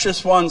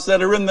precious ones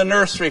that are in the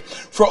nursery.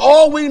 For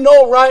all we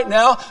know right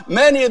now,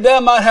 many of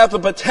them might have the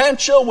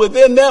potential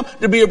within them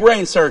to be a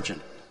brain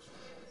surgeon.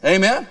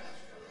 Amen?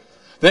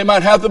 They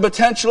might have the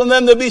potential, and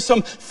then there'll be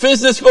some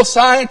physical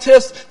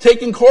scientists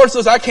taking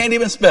courses I can't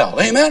even spell.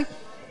 Amen?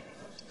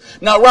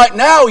 Now, right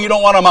now, you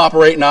don't want them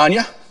operating on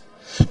you.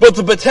 But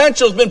the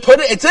potential's been put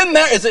in. It's in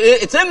there.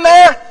 It's in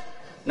there.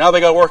 Now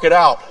they got to work it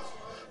out.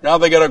 Now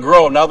they got to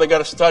grow. Now they got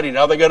to study.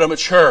 Now they got to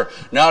mature.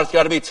 Now it's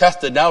got to be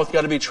tested. Now it's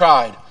got to be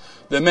tried.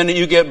 The minute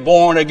you get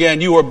born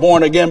again, you are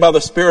born again by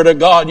the Spirit of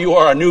God. You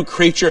are a new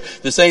creature.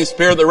 The same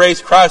Spirit that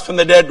raised Christ from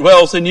the dead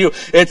dwells in you.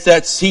 It's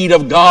that seed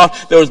of God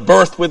that was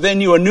birthed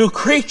within you, a new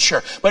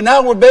creature. But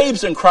now we're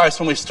babes in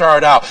Christ when we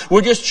start out.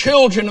 We're just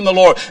children in the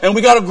Lord. And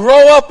we got to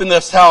grow up in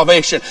this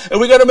salvation.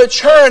 And we got to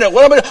mature in it.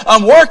 What am I doing?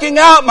 I'm working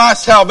out my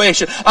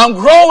salvation. I'm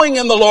growing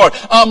in the Lord.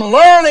 I'm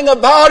learning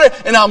about it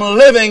and I'm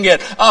living it.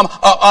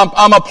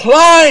 I'm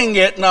applying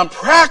it and I'm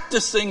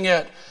practicing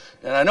it.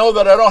 And I know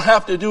that I don't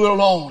have to do it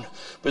alone.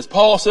 But as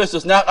Paul says,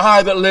 it's not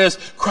I that lives,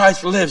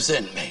 Christ lives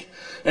in me.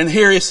 And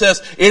here he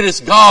says, it is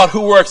God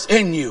who works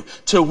in you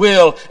to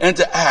will and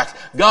to act.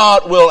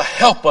 God will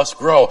help us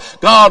grow.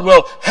 God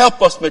will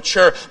help us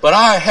mature. But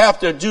I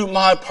have to do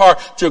my part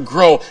to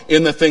grow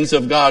in the things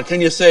of God. Can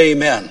you say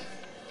amen?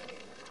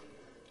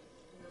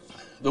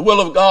 The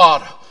will of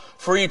God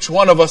for each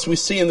one of us we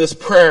see in this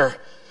prayer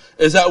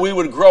is that we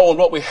would grow in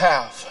what we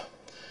have.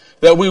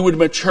 That we would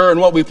mature in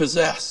what we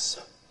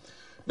possess.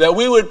 That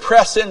we would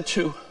press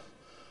into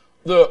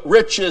the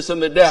riches and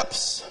the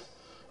depths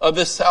of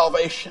this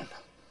salvation.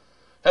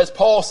 As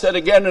Paul said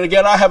again and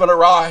again, I haven't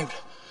arrived.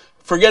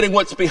 Forgetting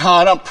what's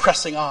behind, I'm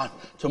pressing on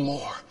to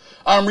more.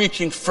 I'm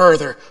reaching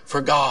further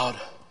for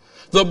God.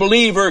 The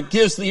believer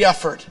gives the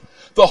effort.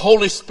 The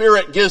Holy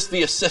Spirit gives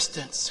the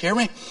assistance. Hear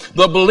me?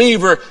 The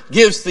believer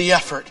gives the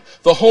effort.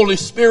 The Holy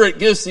Spirit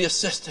gives the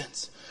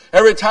assistance.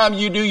 Every time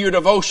you do your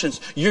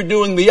devotions, you're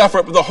doing the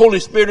effort, but the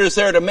Holy Spirit is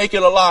there to make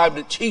it alive,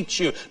 to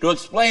teach you, to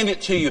explain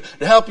it to you,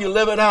 to help you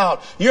live it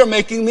out. You're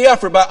making the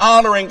effort by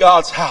honoring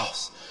God's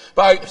house,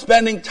 by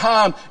spending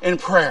time in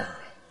prayer.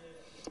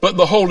 But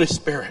the Holy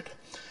Spirit,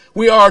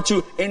 we are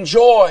to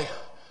enjoy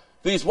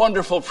these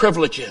wonderful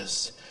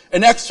privileges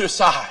and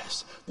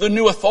exercise the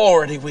new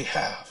authority we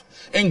have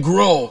and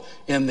grow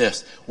in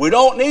this. We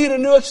don't need a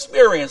new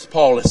experience,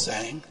 Paul is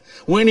saying.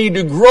 We need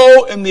to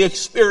grow in the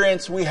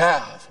experience we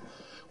have.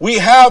 We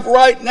have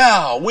right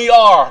now, we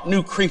are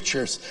new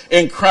creatures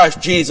in Christ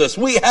Jesus.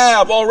 We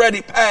have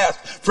already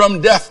passed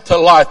from death to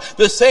life.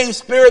 The same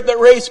Spirit that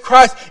raised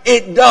Christ,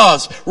 it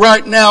does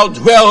right now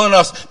dwell in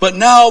us. But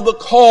now the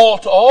call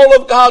to all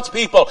of God's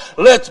people,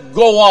 let's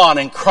go on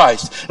in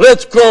Christ.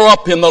 Let's grow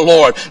up in the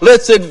Lord.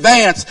 Let's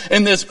advance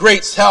in this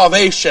great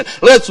salvation.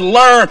 Let's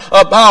learn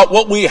about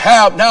what we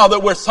have now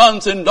that we're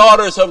sons and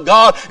daughters of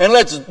God, and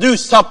let's do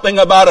something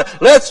about it.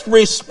 Let's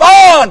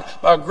respond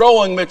by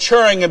growing,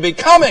 maturing, and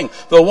becoming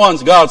the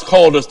ones God's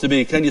called us to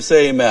be. Can you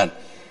say amen?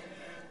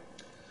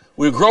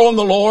 We grow in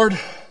the Lord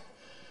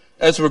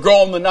as we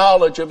grow in the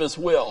knowledge of His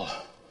will.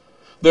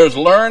 There's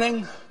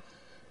learning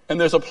and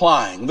there's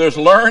applying. There's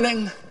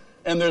learning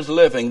and there's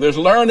living. There's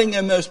learning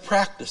and there's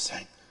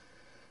practicing.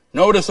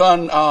 Notice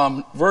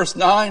on verse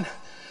 9,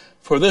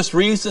 for this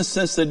reason,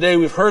 since the day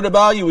we've heard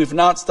about you, we've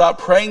not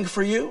stopped praying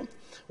for you.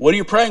 What are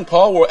you praying,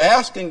 Paul? We're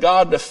asking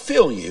God to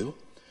fill you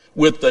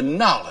with the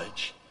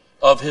knowledge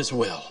of His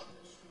will.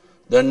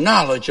 The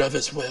knowledge of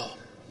His will.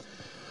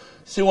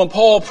 See, when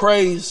Paul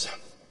prays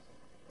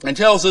and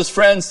tells his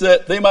friends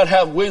that they might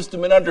have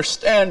wisdom and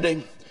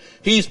understanding,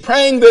 he's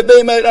praying that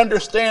they might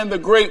understand the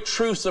great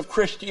truths of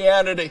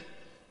Christianity.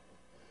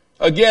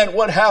 Again,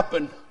 what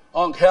happened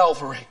on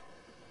Calvary?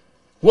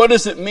 What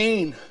does it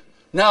mean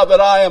now that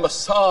I am a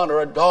son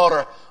or a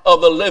daughter of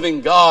the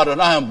living God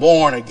and I am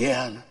born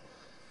again?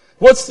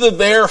 What's the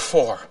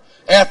therefore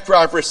after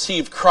I've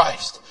received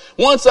Christ?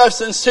 Once I've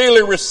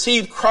sincerely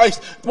received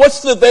Christ,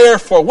 what's the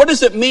therefore? What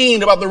does it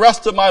mean about the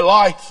rest of my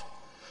life?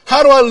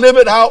 How do I live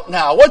it out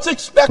now? What's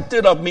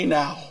expected of me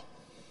now?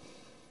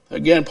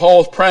 Again,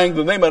 Paul's praying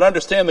that they might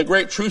understand the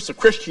great truths of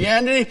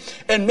Christianity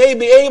and may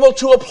be able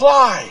to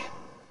apply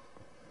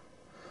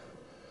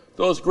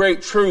those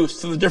great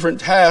truths to the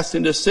different tasks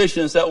and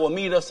decisions that will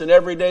meet us in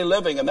everyday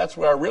living, and that's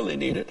where I really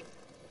need it.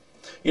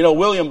 You know,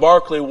 William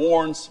Barclay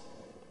warns,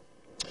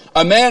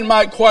 a man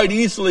might quite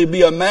easily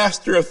be a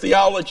master of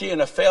theology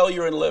and a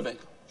failure in living.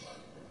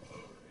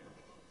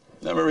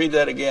 Let me read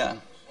that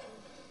again.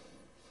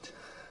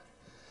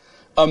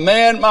 A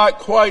man might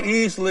quite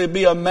easily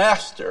be a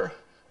master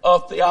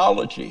of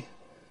theology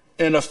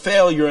and a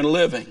failure in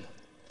living.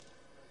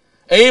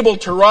 Able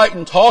to write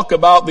and talk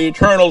about the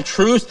eternal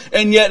truths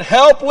and yet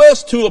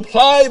helpless to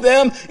apply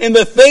them in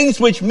the things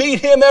which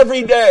meet him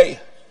every day.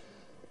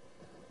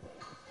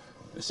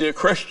 You see, a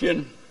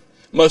Christian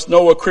must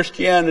know what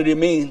Christianity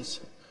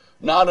means,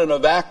 not in a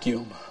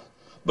vacuum,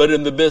 but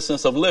in the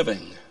business of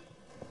living.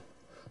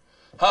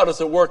 How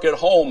does it work at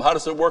home? How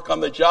does it work on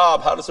the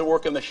job? How does it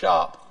work in the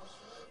shop?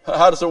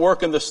 How does it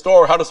work in the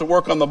store? How does it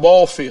work on the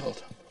ball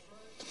field?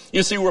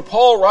 You see, where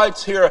Paul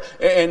writes here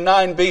in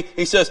 9b,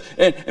 he says,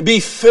 and be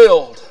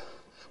filled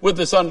with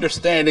this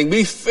understanding.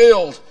 Be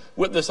filled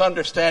with this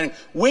understanding.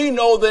 We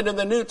know that in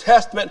the New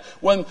Testament,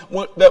 when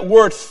that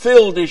word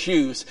filled is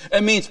used,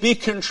 it means be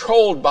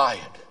controlled by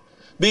it,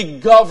 be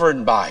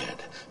governed by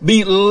it,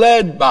 be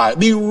led by it,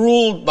 be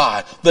ruled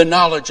by the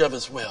knowledge of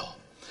His will.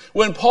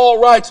 When Paul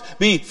writes,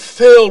 be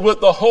filled with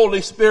the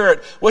Holy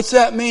Spirit, what's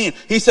that mean?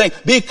 He's saying,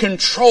 be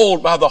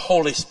controlled by the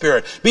Holy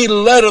Spirit. Be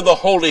led of the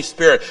Holy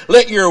Spirit.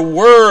 Let your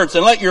words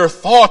and let your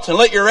thoughts and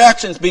let your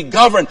actions be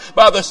governed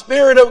by the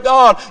Spirit of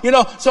God. You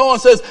know, someone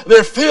says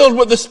they're filled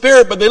with the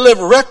Spirit, but they live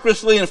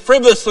recklessly and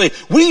frivolously.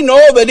 We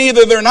know that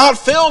either they're not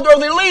filled or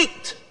they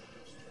leaked.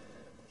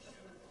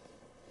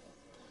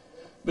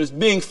 But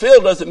being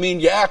filled doesn't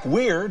mean you act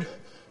weird,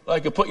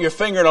 like you put your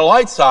finger in a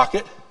light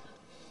socket.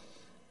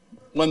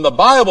 When the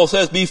Bible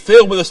says be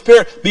filled with the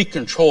Spirit, be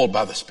controlled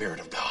by the Spirit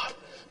of God.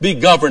 Be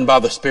governed by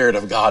the Spirit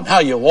of God. And how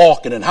you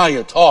walk and how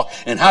you talk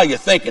and how you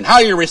think and how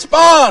you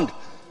respond.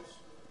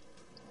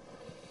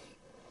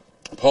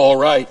 Paul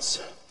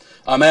writes,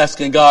 I'm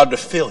asking God to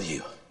fill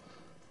you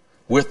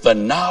with the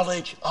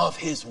knowledge of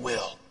His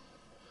will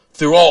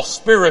through all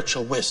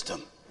spiritual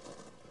wisdom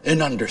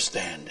and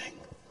understanding.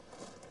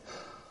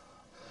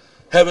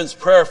 Heaven's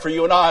prayer for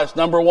you and I is,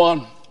 number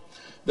one,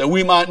 that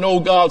we might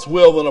know God's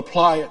will and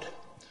apply it.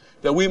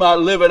 That we might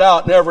live it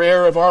out in every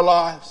area of our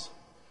lives.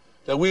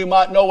 That we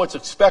might know what's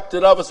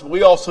expected of us, but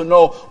we also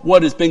know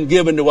what has been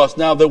given to us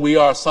now that we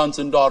are sons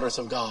and daughters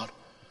of God.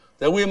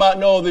 That we might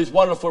know these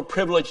wonderful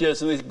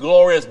privileges and these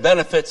glorious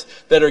benefits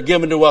that are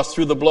given to us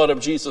through the blood of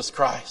Jesus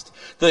Christ.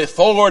 The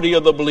authority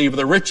of the believer,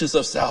 the riches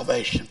of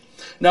salvation.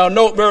 Now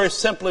note very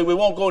simply, we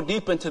won't go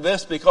deep into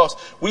this because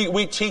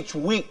we teach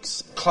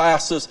weeks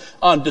classes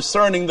on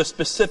discerning the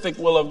specific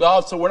will of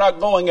God, so we're not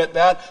going at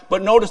that.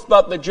 But notice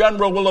about the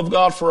general will of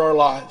God for our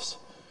lives.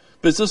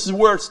 Because this is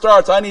where it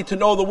starts. I need to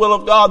know the will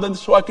of God then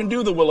so I can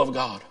do the will of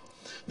God.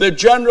 The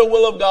general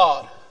will of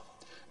God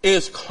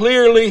is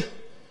clearly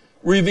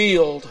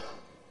revealed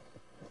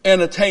and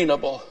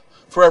attainable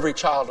for every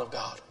child of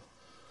God.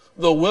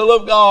 The will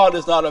of God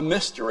is not a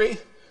mystery.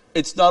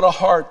 It's not a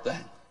hard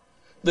thing.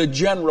 The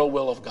general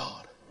will of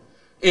God.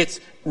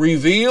 It's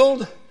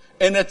revealed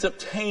and it's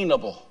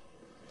obtainable.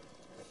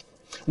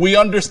 We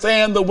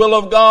understand the will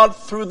of God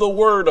through the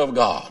Word of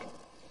God.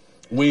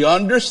 We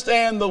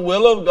understand the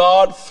will of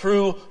God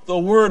through the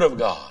Word of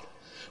God.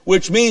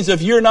 Which means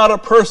if you're not a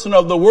person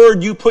of the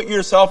Word, you put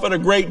yourself at a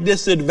great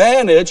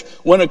disadvantage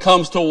when it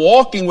comes to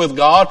walking with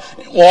God,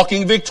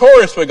 walking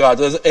victorious with God.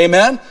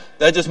 Amen?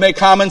 That just makes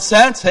common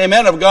sense.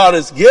 Amen? If God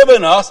has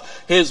given us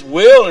His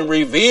will and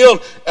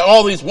revealed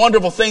all these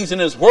wonderful things in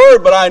His Word,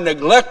 but I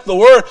neglect the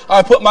Word,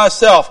 I put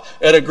myself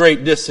at a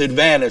great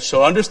disadvantage.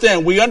 So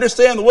understand, we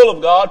understand the will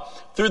of God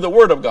through the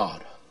Word of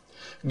God.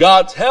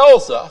 God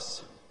tells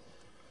us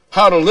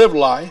how to live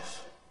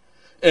life,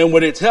 and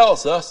what He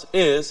tells us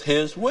is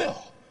His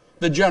will.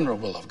 The general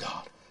will of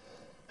God.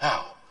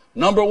 Now,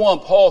 number one,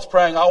 Paul's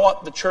praying, I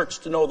want the church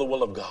to know the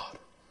will of God.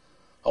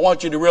 I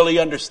want you to really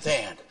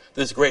understand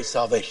this great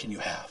salvation you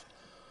have.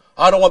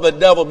 I don't want the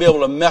devil to be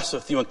able to mess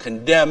with you and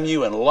condemn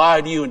you and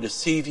lie to you and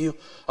deceive you.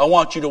 I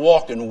want you to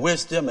walk in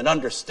wisdom and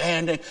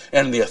understanding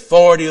and the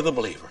authority of the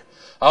believer.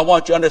 I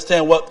want you to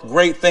understand what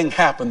great thing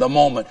happened the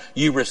moment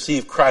you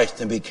received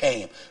Christ and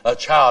became a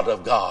child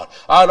of God.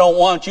 I don't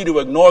want you to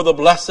ignore the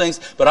blessings,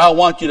 but I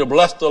want you to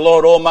bless the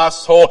Lord, O my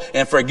soul,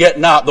 and forget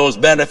not those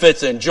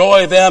benefits.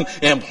 Enjoy them,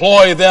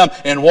 employ them,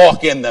 and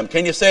walk in them.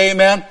 Can you say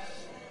amen?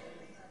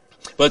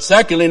 But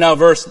secondly, now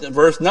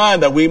verse 9,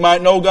 that we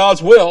might know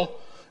God's will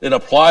and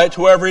apply it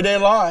to everyday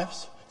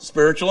lives.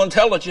 Spiritual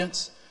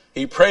intelligence.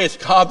 He prays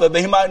God that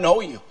they might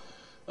know you,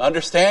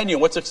 understand you,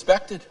 what's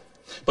expected.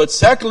 But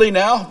secondly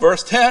now,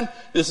 verse 10,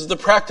 this is the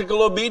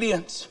practical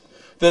obedience,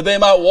 that they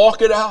might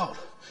walk it out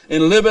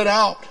and live it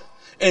out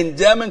and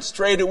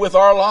demonstrate it with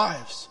our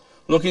lives.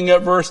 Looking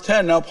at verse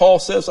 10, now Paul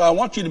says, I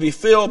want you to be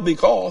filled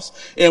because,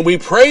 and we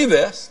pray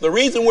this, the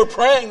reason we're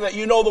praying that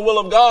you know the will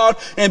of God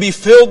and be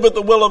filled with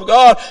the will of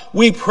God,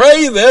 we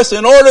pray this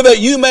in order that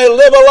you may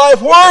live a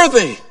life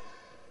worthy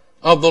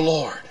of the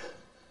Lord,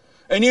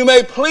 and you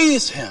may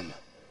please Him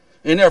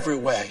in every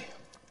way,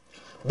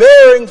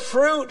 bearing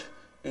fruit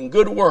in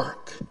good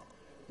work,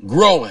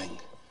 growing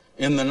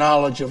in the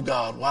knowledge of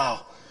God.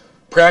 Wow.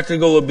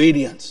 Practical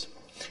obedience.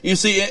 You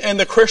see, in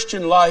the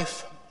Christian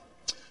life,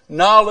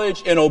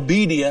 knowledge and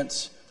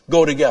obedience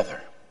go together.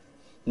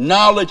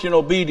 Knowledge and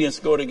obedience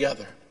go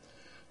together.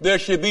 There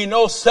should be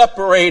no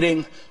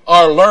separating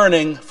our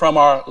learning from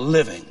our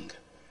living.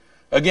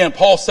 Again,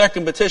 Paul's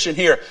second petition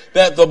here,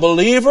 that the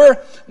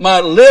believer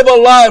might live a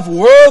life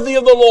worthy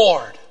of the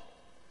Lord.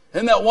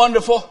 Isn't that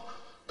wonderful?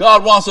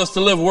 God wants us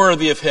to live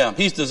worthy of Him.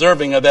 He's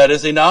deserving of that,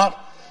 is He not?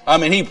 I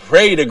mean, He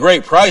paid a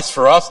great price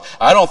for us.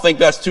 I don't think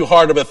that's too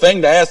hard of a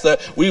thing to ask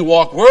that we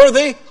walk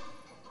worthy.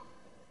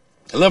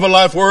 Live a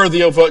life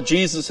worthy of what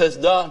Jesus has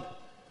done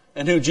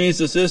and who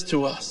Jesus is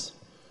to us.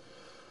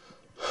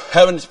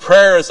 Heaven's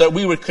prayer is that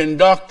we would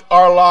conduct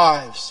our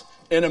lives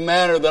in a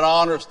manner that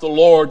honors the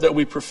Lord that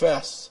we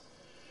profess,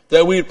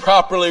 that we would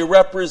properly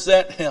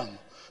represent Him,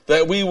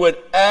 that we would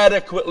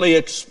adequately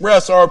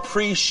express our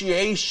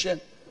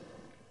appreciation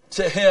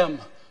to Him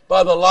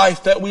by the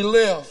life that we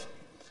live.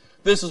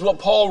 This is what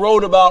Paul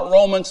wrote about in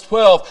Romans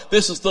 12.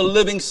 This is the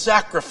living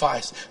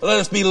sacrifice. Let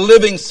us be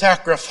living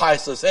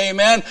sacrifices.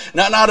 Amen?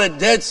 Not a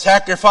dead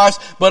sacrifice,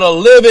 but a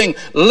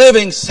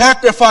living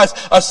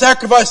sacrifice. A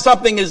sacrifice,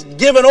 something is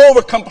given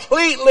over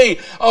completely.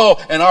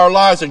 Oh, and our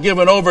lives are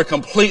given over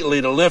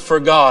completely to live for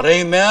God.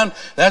 Amen?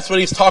 That's what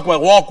he's talking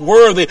about. Walk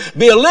worthy.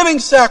 Be a living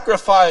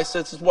sacrifice.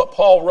 This is what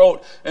Paul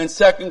wrote in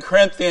 2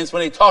 Corinthians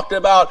when he talked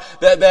about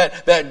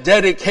that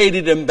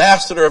dedicated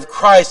ambassador of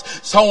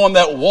Christ, someone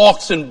that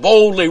walks and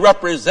boldly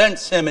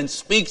represents Him and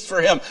speaks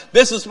for Him.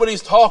 This is what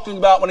he's talking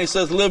about when he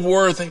says live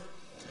worthy.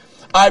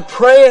 I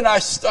pray and I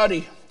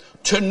study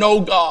to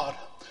know God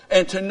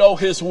and to know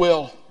His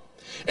will.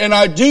 And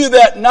I do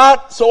that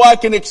not so I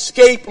can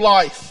escape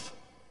life,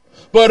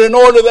 but in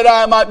order that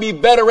I might be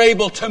better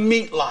able to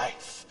meet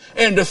life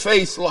and to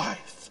face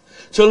life.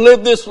 To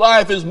live this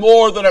life is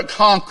more than a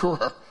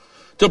conqueror.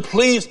 To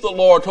please the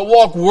Lord, to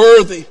walk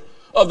worthy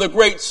of the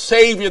great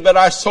Savior that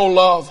I so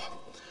love.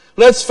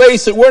 Let's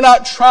face it, we're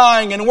not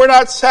trying and we're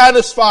not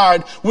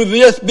satisfied with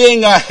just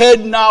being a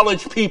head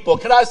knowledge people.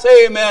 Can I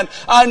say amen?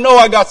 I know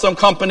I got some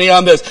company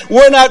on this.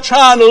 We're not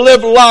trying to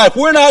live life.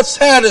 We're not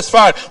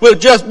satisfied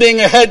with just being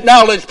a head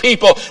knowledge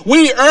people.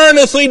 We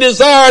earnestly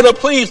desire to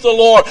please the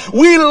Lord.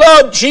 We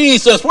love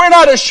Jesus. We're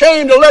not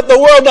ashamed to let the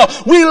world know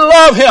we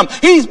love Him.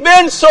 He's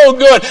been so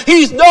good.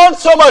 He's done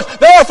so much.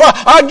 Therefore,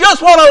 I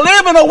just want to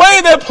live in a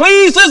way that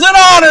pleases and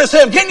honors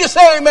Him. Can you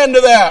say amen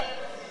to that?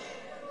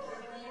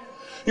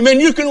 I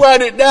mean, you can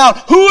write it down.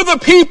 Who are the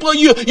people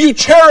you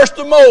cherish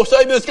the most?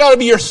 It's got to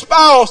be your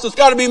spouse. It's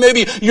got to be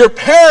maybe your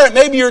parent,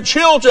 maybe your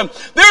children.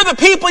 They're the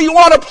people you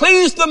want to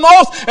please the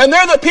most, and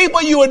they're the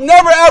people you would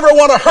never ever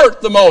want to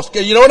hurt the most.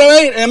 You know what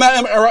I mean?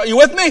 Are you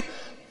with me?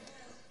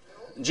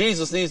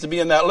 Jesus needs to be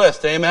in that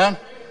list. Amen?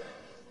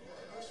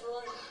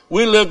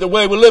 We live the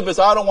way we live because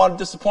I don't want to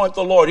disappoint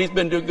the Lord. He's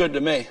been doing good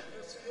to me.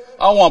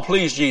 I want to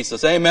please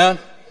Jesus. Amen?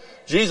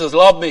 Jesus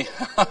loved me.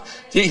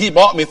 He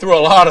brought me through a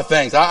lot of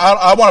things.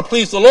 I want to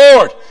please the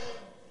Lord.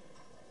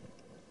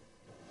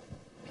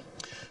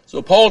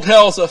 So Paul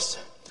tells us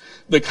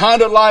the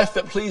kind of life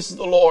that pleases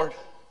the Lord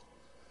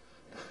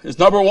is,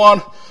 number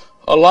one,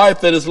 a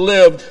life that is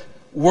lived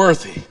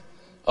worthy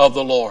of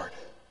the Lord.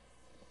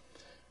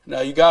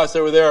 Now, you guys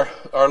that were there,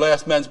 our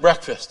last men's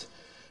breakfast,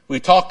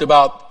 we talked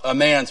about a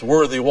man's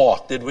worthy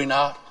walk, did we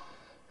not?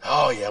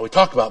 Oh, yeah, we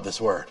talked about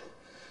this word.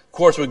 Of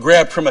course, we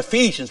grabbed from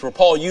Ephesians where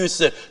Paul used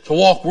it to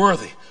walk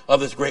worthy of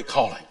this great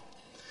calling.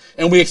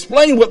 And we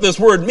explained what this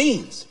word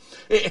means.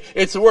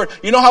 It's a word,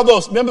 you know how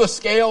remember the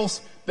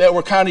scales that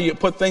were kind of, you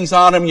put things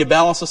on them, you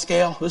balance a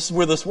scale? This is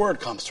where this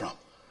word comes from.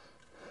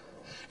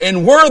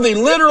 And worthy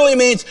literally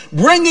means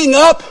bringing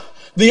up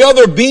the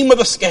other beam of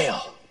the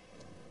scale.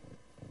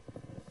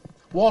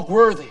 Walk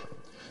worthy.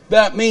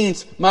 That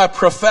means my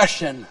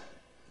profession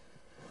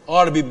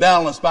ought to be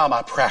balanced by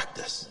my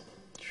practice.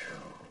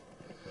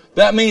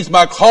 That means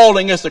my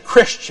calling as a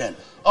Christian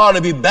ought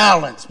to be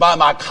balanced by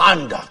my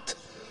conduct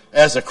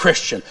as a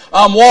Christian.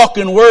 I'm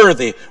walking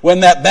worthy when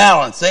that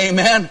balance.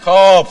 Amen?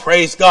 Oh,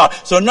 praise God.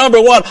 So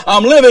number one,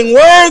 I'm living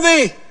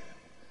worthy.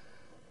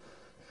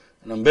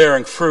 And I'm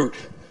bearing fruit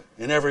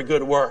in every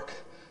good work.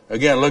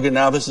 Again, look at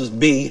now, this is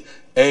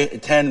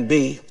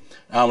 10b.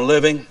 I'm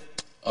living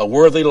a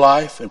worthy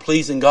life and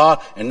pleasing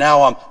God. And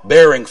now I'm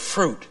bearing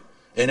fruit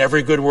in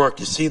every good work.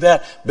 You see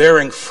that?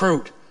 Bearing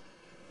fruit.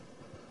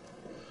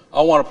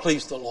 I want to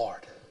please the Lord.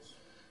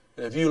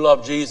 If you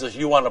love Jesus,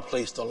 you want to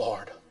please the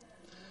Lord.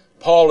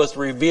 Paul is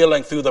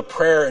revealing through the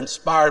prayer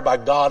inspired by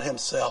God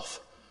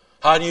himself.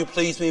 How do you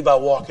please me? By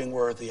walking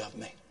worthy of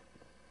me.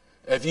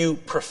 If you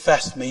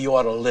profess me, you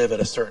ought to live at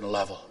a certain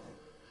level.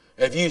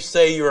 If you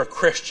say you're a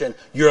Christian,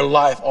 your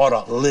life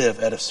ought to live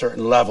at a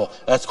certain level.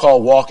 That's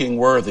called walking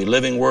worthy,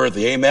 living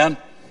worthy. Amen?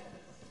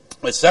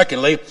 But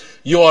secondly,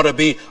 you ought to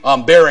be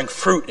bearing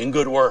fruit in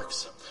good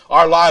works.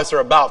 Our lives are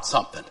about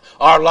something.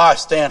 Our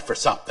lives stand for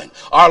something.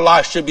 Our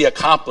lives should be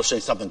accomplishing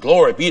something.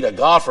 Glory be to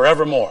God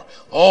forevermore.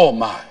 Oh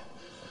my.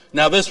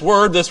 Now this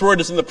word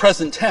is in the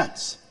present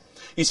tense.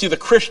 You see, the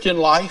Christian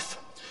life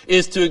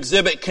is to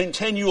exhibit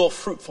continual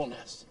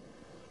fruitfulness.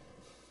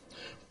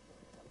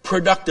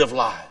 Productive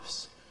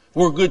lives.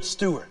 We're good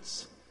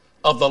stewards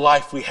of the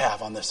life we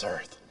have on this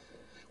earth.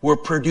 We're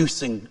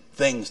producing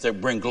things that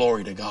bring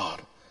glory to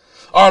God.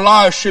 Our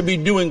lives should be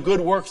doing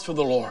good works for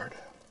the Lord.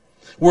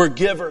 We're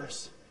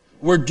givers.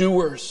 We're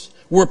doers.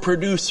 We're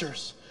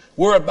producers.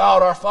 We're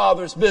about our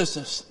Father's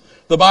business.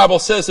 The Bible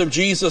says of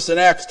Jesus in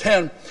Acts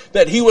 10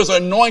 that he was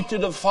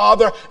anointed of the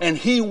Father and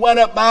he went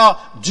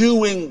about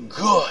doing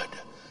good,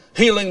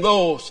 healing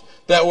those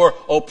that were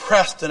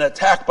oppressed and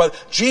attacked by.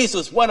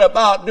 Jesus went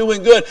about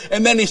doing good.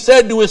 And then he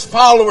said to his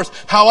followers,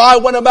 how I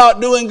went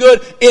about doing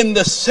good in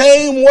the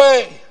same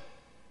way.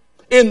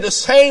 In the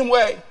same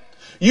way.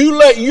 You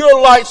let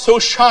your light so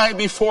shine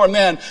before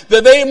men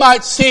that they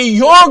might see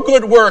your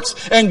good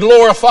works and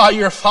glorify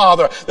your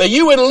Father. That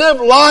you would live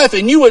life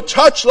and you would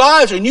touch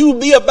lives and you would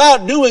be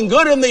about doing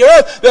good in the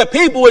earth, that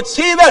people would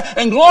see that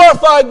and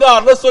glorify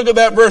God. Let's look at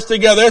that verse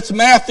together. It's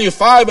Matthew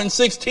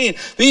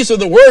 5:16. These are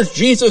the words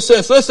Jesus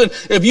says, listen,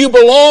 if you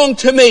belong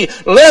to me,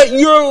 let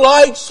your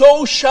light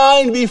so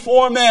shine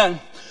before men.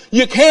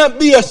 You can't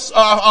be a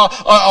spy,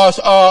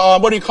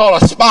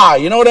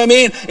 you know what I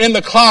mean? In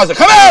the closet.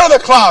 Come out of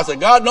the closet.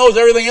 God knows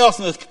everything else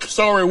in this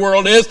sorry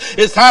world is.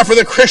 It's time for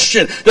the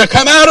Christian to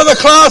come out of the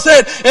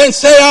closet and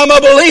say, I'm a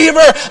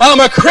believer,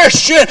 I'm a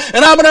Christian,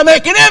 and I'm going to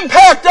make an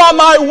impact on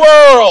my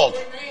world.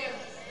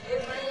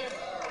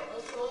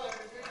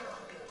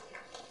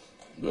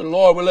 Good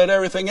Lord, we let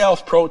everything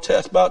else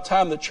protest. About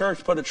time the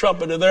church put a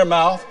trumpet in their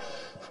mouth.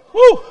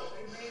 Woo!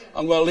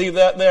 I'm going to leave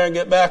that there and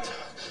get back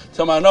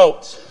to my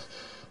notes.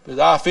 Because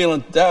I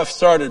feeling that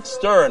started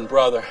stirring,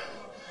 brother.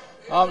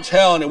 I'm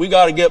telling you, we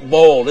got to get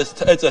bold.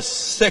 It's a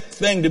sick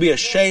thing to be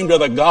ashamed of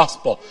the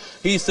gospel.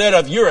 He said,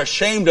 if you're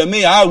ashamed of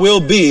me, I will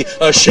be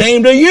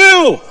ashamed of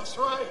you. That's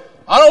right.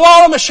 I don't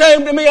want him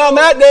ashamed of me on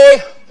that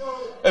day.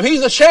 If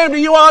he's ashamed of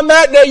you on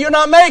that day, you're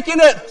not making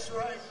it. That's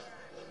right.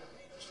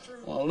 That's true.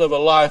 I want to live a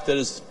life that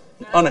is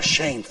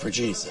unashamed for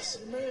Jesus.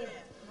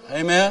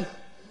 Amen.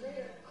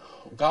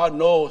 God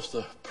knows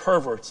the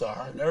perverts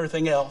are and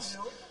everything else.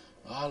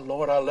 Oh,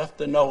 Lord, I left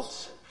the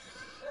notes.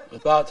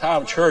 It's about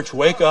time, church,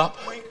 wake up.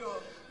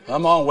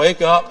 Come on,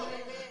 wake up.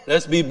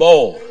 Let's be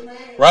bold.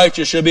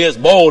 Righteous should be as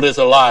bold as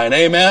a lion.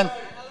 Amen?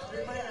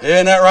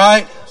 Isn't that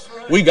right?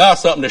 We got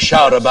something to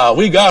shout about.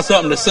 We got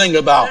something to sing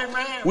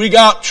about. We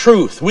got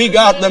truth. We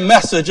got the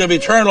message of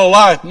eternal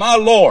life. My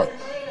Lord.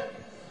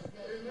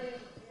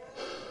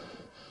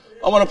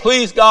 I want to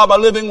please God by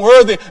living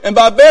worthy and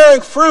by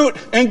bearing fruit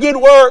and good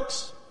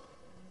works.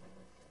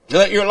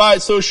 Let your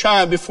light so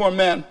shine before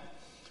men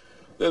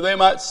that they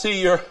might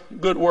see your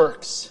good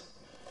works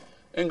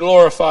and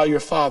glorify your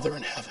Father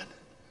in heaven.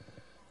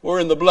 We're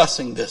in the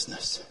blessing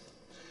business.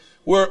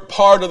 We're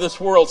part of this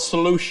world's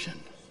solution.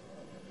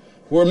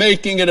 We're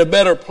making it a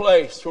better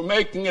place. We're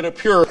making it a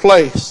purer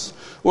place.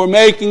 We're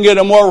making it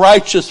a more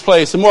righteous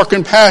place, a more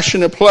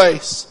compassionate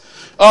place.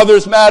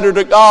 Others matter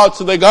to God,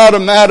 so they got to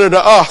matter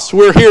to us.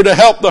 We're here to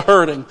help the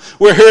hurting.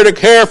 We're here to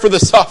care for the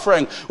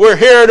suffering. We're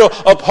here to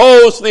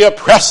oppose the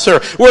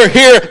oppressor. We're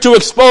here to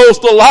expose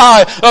the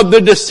lie of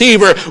the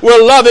deceiver.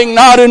 We're loving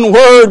not in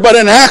word, but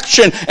in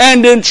action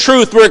and in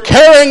truth. We're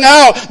carrying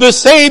out the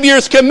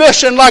Savior's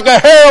commission like a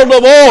herald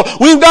of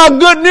old. We've got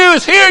good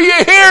news. Hear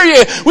ye, hear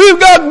ye. We've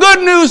got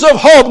good news of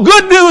hope,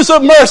 good news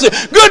of mercy,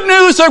 good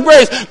news of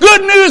grace,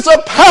 good news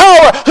of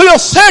power. He'll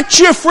set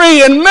you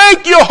free and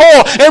make you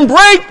whole and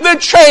break the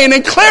chain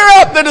and clear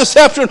up the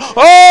deception.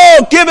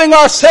 Oh, giving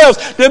ourselves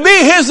to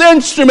be His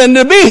instrument,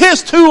 to be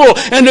His tool,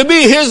 and to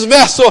be His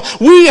vessel.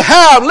 You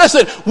have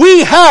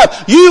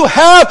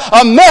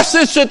a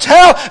message to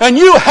tell, and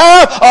you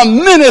have a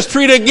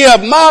ministry to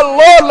give. My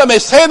Lord, let me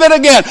say that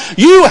again.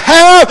 You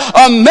have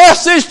a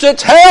message to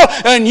tell,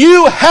 and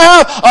you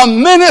have a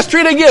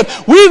ministry to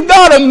give. We've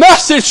got a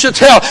message to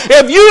tell.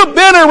 If you've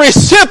been a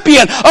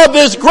recipient of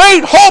this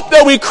great hope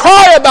that we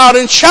cry about, about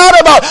and shout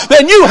about,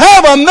 then you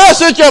have a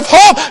message of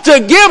hope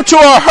to give to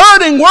a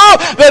hurting world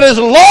that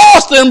is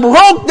lost and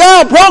broke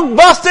down,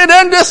 busted,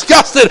 and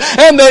disgusted.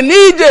 And they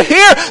need to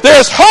hear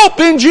there's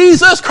hope in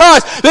Jesus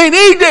Christ. They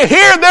need to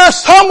hear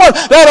there's someone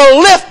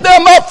that'll lift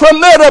them up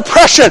from their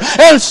depression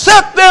and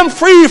set them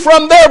free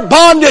from their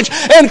bondage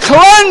and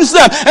cleanse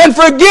them and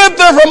forgive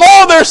them from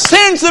all their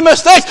sins and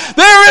mistakes.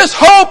 There is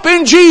hope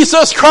in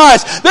Jesus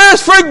Christ.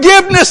 There's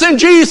forgiveness in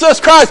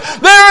Jesus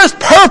Christ. There is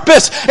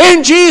purpose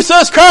in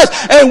Jesus Christ.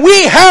 And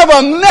we have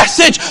a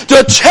message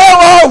to tell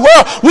our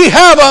world. We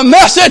have a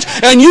message,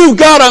 and you've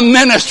got a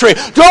ministry.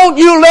 Don't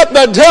you let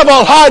the devil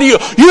lie to you.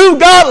 You've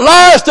got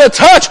lives to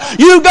touch.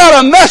 You've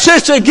got a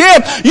message to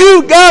give.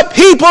 You've got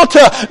people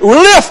to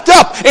lift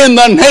up in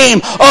the name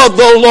of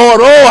the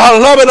Lord. Oh, I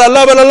love it, I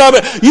love it, I love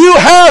it. You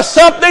have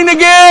something to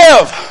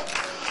give.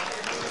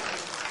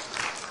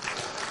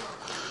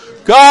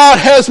 God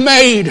has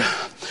made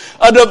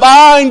a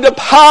divine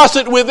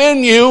deposit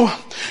within you,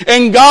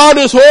 and God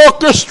is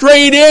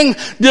orchestrating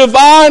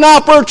divine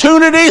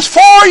opportunities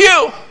for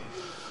you.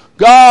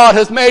 God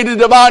has made a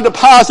divine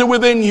deposit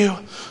within you.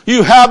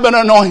 You have been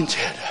anointed.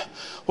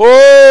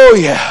 Oh,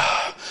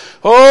 yeah.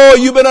 Oh,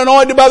 you've been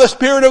anointed by the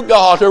Spirit of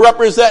God to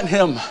represent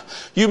Him.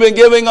 You've been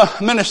giving a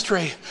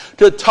ministry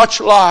to touch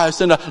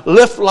lives and to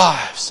lift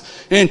lives.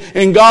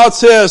 And God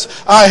says,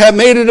 I have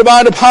made a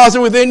divine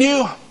deposit within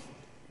you,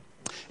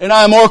 and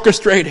I am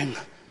orchestrating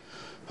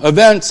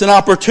events and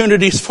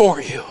opportunities for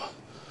you.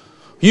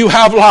 You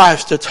have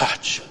lives to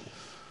touch.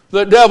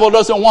 The devil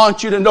doesn't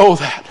want you to know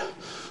that.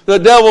 The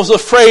devil's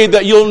afraid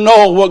that you'll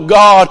know what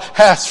God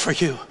has for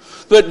you.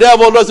 The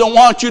devil doesn't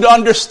want you to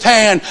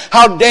understand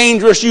how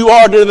dangerous you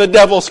are to the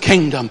devil's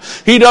kingdom.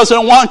 He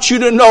doesn't want you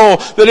to know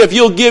that if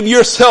you'll give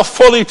yourself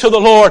fully to the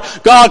Lord,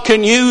 God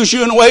can use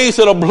you in ways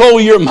that'll blow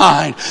your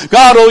mind.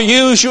 God will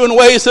use you in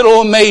ways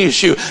that'll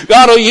amaze you.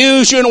 God will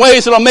use you in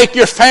ways that'll make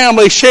your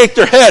family shake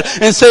their head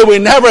and say, we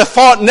never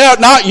thought,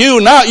 not you.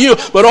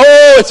 But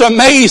oh, it's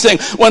amazing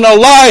when a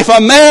life,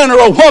 a man or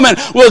a woman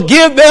will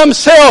give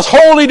themselves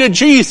wholly to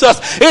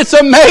Jesus. It's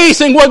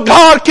amazing what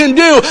God can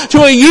do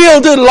to a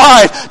yielded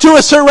life, to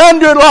a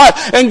surrendered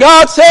life. And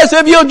God says,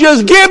 if you'll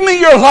just give me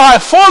your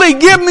life, fully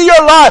give me your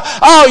life,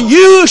 I'll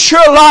use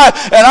your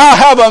life, and I'll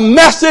have a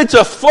message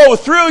to flow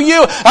through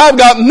you. I've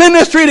got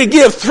ministry to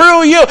give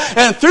through you,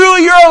 and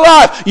through your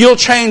life, you'll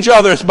change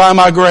others by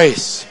my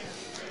grace.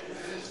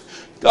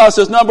 God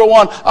says, number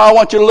one, I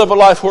want you to live a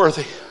life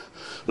worthy.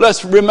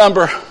 Let's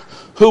remember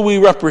who we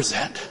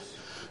represent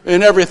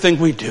in everything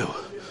we do.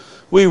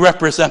 We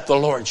represent the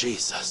Lord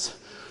Jesus.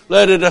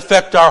 Let it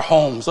affect our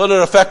homes. Let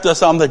it affect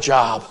us on the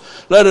job.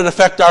 Let it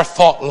affect our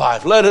thought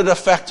life. Let it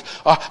affect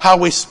how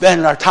we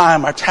spend our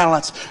time, our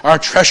talents, our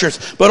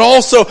treasures. But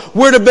also,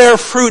 we're to bear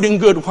fruit in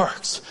good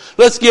works.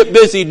 Let's get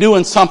busy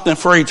doing something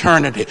for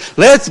eternity.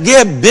 Let's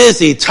get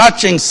busy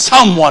touching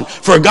someone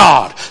for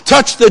God.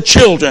 Touch the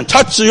children.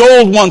 Touch the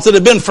old ones that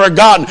have been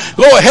forgotten.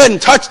 Go ahead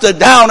and touch the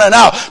down and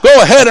out.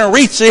 Go ahead and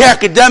reach the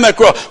academic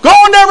world. Go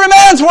into every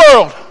man's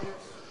world.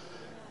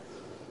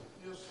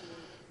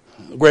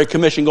 The Great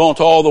Commission, go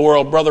into all the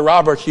world. Brother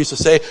Roberts used to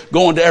say,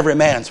 go into every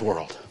man's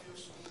world.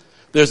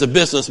 There's a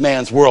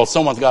businessman's world.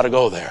 Someone's got to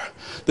go there.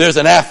 There's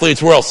an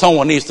athlete's world.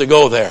 Someone needs to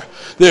go there.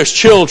 There's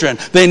children.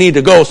 They need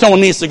to go. Someone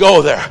needs to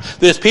go there.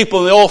 There's people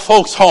in the old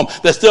folks' home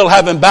that still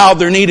haven't bowed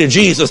their knee to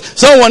Jesus.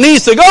 Someone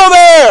needs to go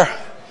there.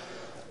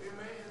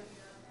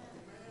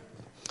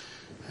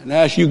 And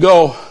as you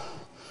go,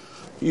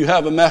 you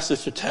have a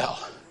message to tell.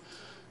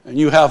 And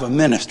you have a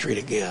ministry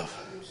to give.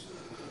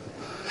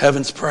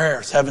 Heaven's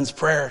prayers. Heaven's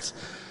prayers.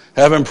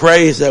 Heaven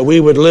prays that we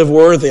would live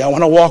worthy. I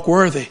want to walk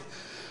worthy.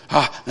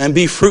 And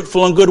be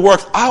fruitful in good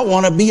works. I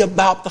want to be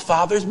about the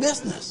Father's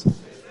business.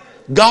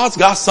 God's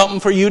got something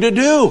for you to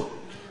do.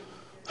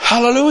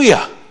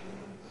 Hallelujah.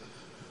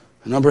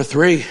 Number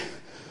 3,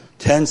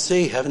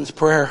 10C, heaven's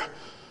prayer.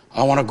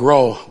 I want to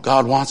grow.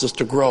 God wants us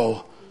to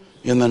grow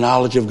in the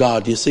knowledge of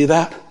God. Do you see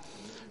that?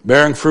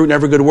 Bearing fruit in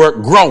every good work,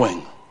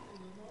 growing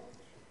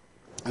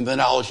in the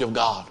knowledge of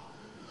God.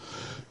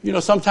 You know,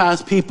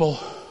 sometimes people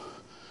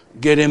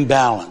get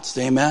imbalanced.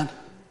 Amen?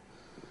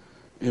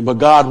 But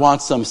God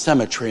wants some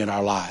symmetry in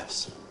our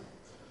lives.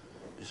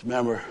 Just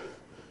remember,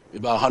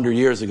 about 100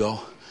 years ago,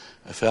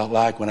 I felt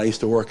like when I used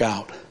to work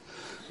out.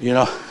 You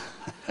know?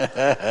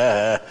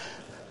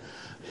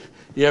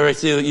 You ever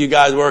see you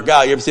guys work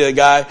out? You ever see the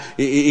guy?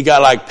 He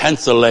got like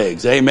pencil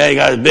legs. Amen? He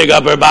got his big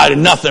upper body,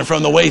 nothing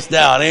from the waist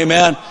down.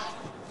 Amen?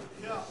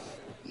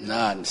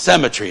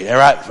 Symmetry, all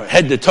right? From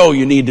head to toe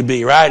you need to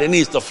be, right? It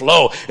needs to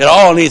flow. It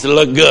all needs to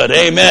look good.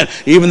 Amen?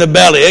 Even the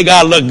belly, it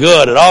got to look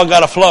good. It all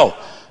got to flow.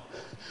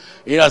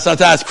 You know,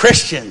 sometimes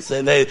Christians,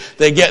 they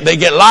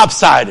get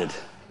lopsided.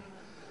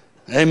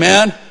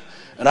 Amen?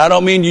 And I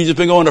don't mean you just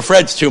been going to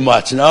Fred's too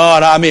much. No,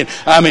 I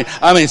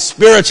mean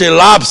spiritually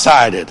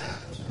lopsided.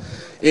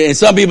 And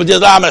some people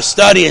just, I'm going to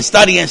study and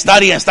study and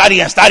study and study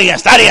and study and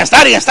study and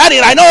study and study,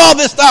 and I know all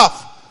this stuff.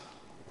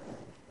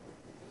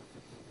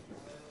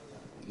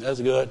 That's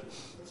good.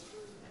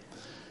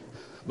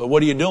 But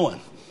what are you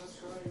doing?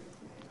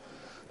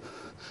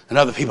 And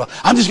other people,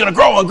 I'm just going to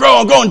grow and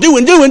grow and go and do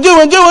and do and do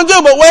and do and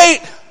do. But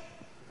wait,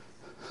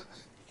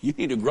 you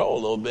need to grow a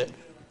little bit.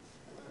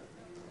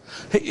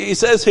 He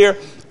says here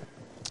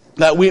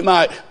that we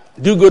might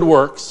do good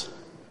works,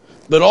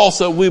 but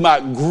also we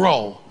might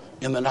grow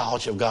in the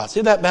knowledge of God.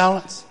 See that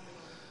balance?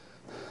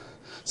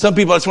 Some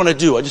people I just want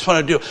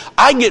to do.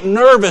 I get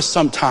nervous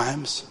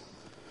sometimes.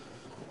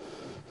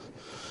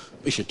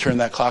 We should turn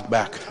that clock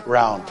back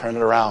around, turn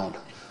it around.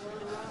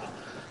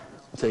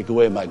 Take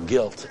away my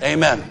guilt.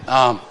 Amen.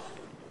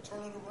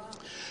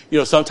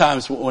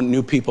 Sometimes when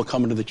new people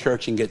come into the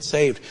church and get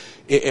saved,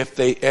 if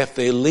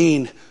they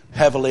lean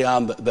heavily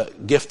on the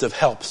gift of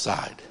help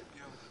side,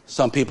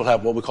 some people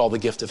have what we call the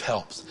gift of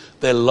helps.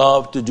 They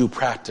love to do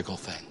practical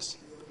things.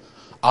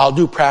 I'll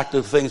do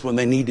practical things when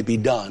they need to be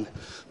done,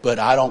 but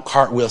I don't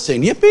cartwheel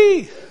saying,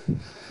 yippee!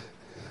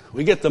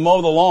 We get to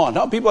mow the lawn.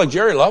 No, people like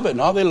Jerry love it.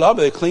 No, they love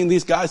it. They clean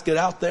these guys, get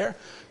out there,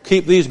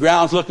 keep these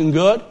grounds looking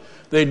good.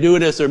 They do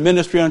it as their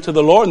ministry unto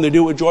the Lord, and they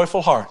do it with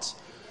joyful hearts.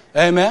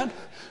 Amen?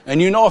 And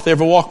if they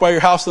ever walk by your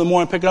house in the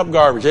morning picking up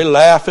garbage, they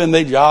laughing,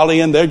 they jolly,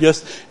 and they're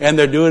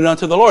doing it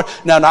unto the Lord.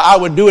 Now, I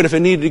would do it if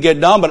it needed to get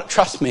done, but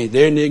trust me,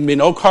 there can be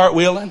no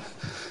cartwheeling.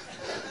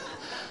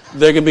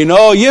 There can be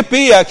no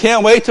yippee, I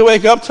can't wait to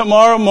wake up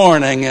tomorrow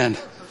morning.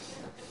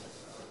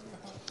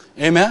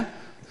 Amen?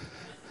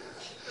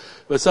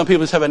 But some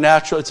people just have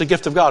it's a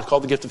gift of God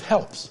called the gift of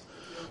helps.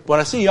 But when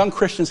I see young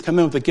Christians come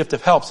in with the gift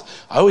of helps,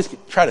 I always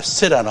try to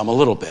sit on them a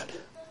little bit.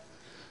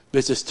 But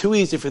it's just too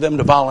easy for them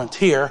to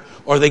volunteer,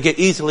 or they get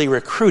easily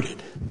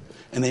recruited,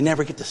 and they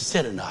never get to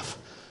sit enough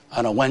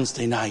on a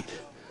Wednesday night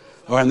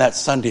or in that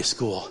Sunday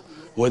school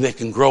where they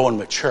can grow and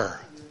mature.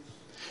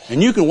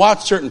 And you can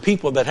watch certain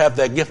people that have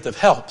that gift of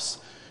helps,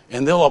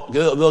 and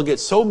they'll get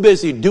so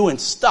busy doing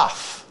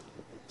stuff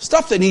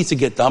that needs to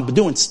get done, but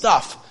doing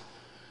stuff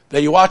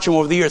that you watch them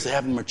over the years, they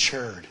haven't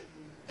matured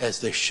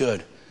as they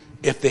should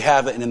if they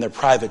haven't in their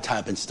private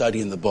time been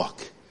studying the book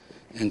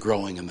and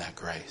growing in that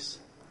grace.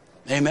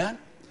 Amen?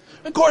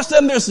 Of course,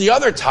 then there's the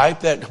other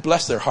type that,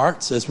 bless their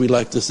hearts, as we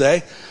like to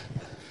say.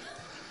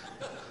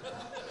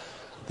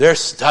 They're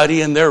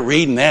studying, they're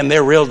reading, and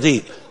they're real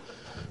deep.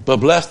 But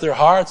bless their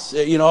hearts,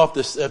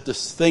 if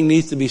this thing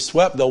needs to be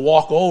swept, they'll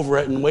walk over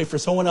it and wait for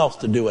someone else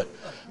to do it.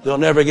 They'll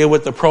never get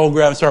with the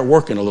program and start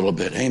working a little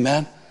bit.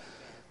 Amen?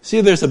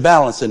 See, there's a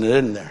balance in it,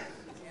 isn't there?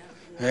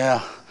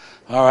 Yeah.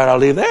 All right, I'll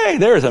leave. Hey,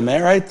 there's a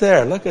man right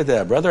there. Look at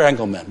that. Brother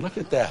Engelman. Look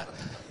at that.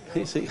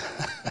 See,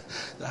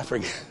 I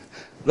forget.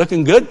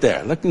 Looking good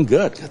there. Looking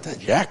good. Got that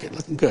jacket.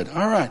 Looking good.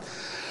 All right.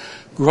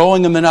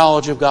 Growing in the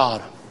knowledge of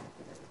God.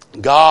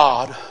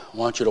 God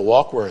wants you to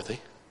walk worthy.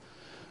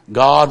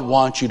 God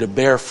wants you to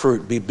bear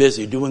fruit, be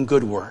busy, doing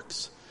good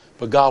works.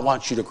 But God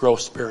wants you to grow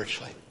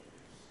spiritually.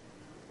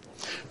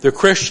 The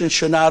Christian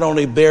should not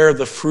only bear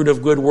the fruit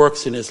of good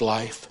works in his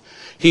life,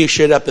 he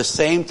should at the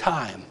same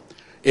time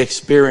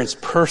experience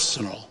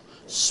personal,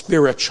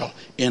 spiritual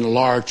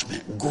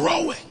enlargement,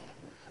 growing.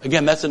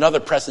 Again, that's another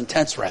present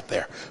tense right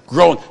there.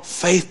 Growing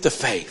faith to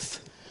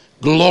faith,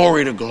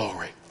 glory to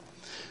glory.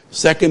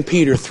 2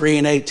 Peter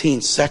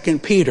 3:18. 2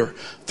 Peter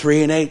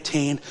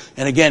 3:18.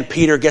 And again,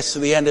 Peter gets to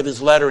the end of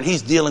his letter and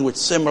he's dealing with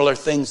similar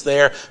things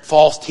there,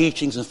 false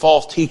teachings and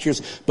false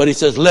teachers. But he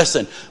says,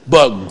 listen,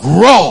 but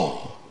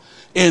grow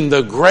in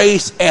the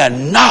grace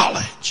and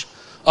knowledge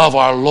of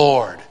our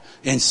Lord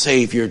and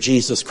Savior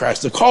Jesus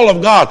Christ. The call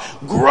of God,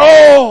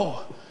 grow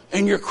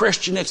in your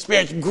Christian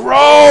experience.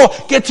 Grow,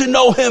 get to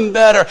know Him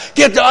better,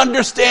 get to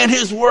understand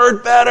His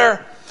Word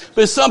better.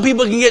 But some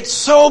people can get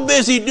so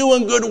busy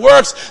doing good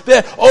works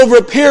that over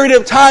a period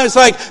of time, it's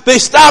like they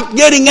stop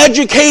getting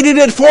educated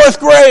at 4th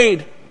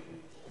grade.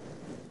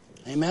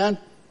 Amen?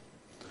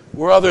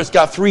 Where others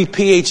got 3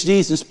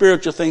 PhDs in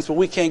spiritual things, but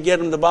we can't get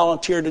them to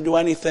volunteer to do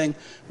anything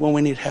when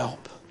we need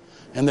help.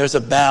 And there's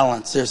a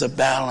balance. There's a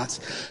balance.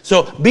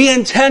 So be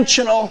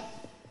intentional.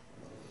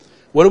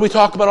 What do we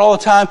talk about all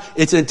the time?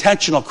 It's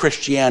intentional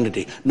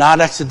Christianity,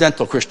 not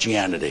accidental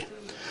Christianity.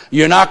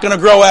 You're not going to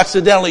grow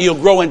accidentally. You'll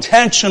grow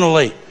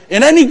intentionally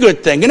in any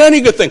good thing.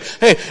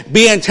 Hey,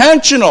 be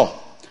intentional,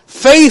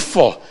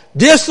 faithful,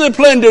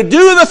 disciplined to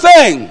do the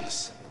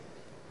things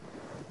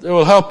that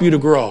will help you to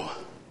grow.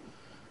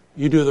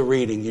 You do the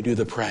reading. You do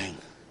the praying.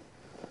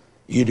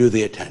 You do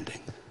the attending.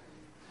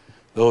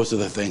 Those are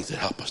the things that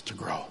help us to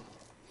grow.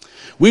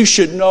 We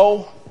should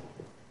know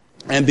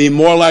and be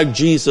more like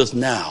Jesus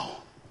now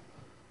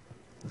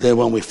than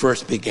when we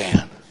first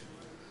began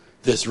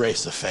this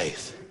race of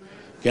faith.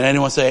 Can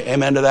anyone say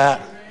amen to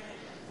that?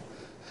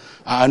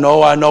 I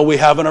know we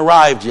haven't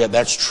arrived yet.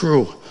 That's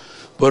true.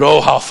 But oh,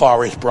 how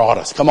far He's brought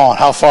us. Come on,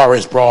 how far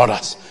He's brought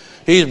us.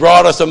 He's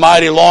brought us a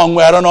mighty long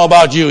way. I don't know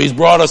about you. He's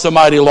brought us a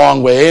mighty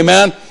long way.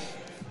 Amen?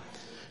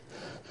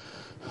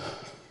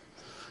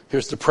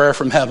 Here's the prayer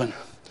from heaven.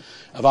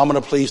 If I'm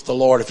going to please the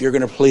Lord, if you're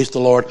going to please the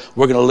Lord,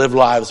 we're going to live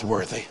lives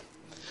worthy.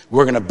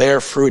 We're going to bear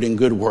fruit in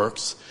good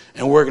works.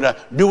 And we're going to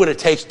do what it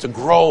takes to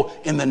grow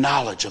in the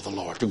knowledge of the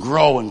Lord, to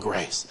grow in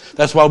grace.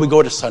 That's why we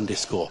go to Sunday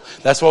school.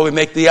 That's why we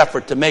make the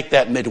effort to make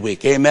that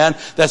midweek. Amen?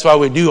 That's why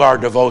we do our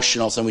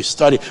devotionals and we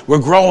study. We're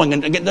growing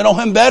and getting to know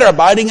Him better,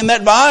 abiding in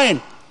that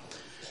vine.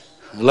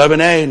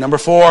 11a, number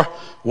 4.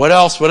 What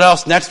else? What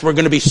else? Next, we're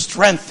going to be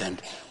strengthened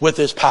with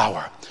His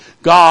power.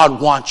 God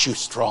wants you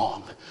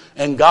strong.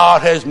 And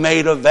God has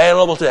made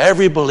available to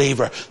every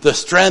believer the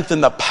strength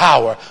and the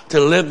power to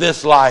live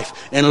this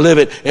life and live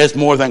it as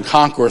more than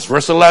conquerors.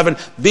 Verse 11,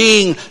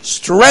 being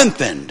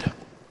strengthened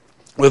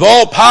with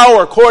all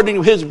power according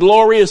to His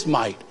glorious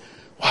might.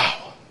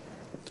 Wow.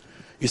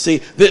 You see,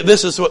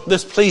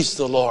 this pleased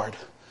the Lord,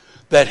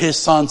 that His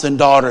sons and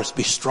daughters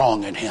be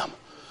strong in Him,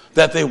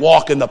 that they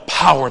walk in the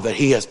power that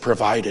He has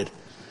provided.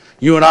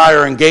 You and I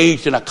are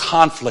engaged in a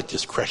conflict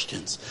as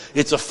Christians.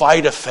 It's a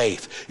fight of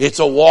faith. It's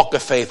a walk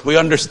of faith. We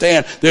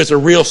understand there's a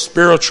real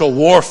spiritual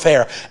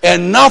warfare.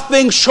 And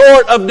nothing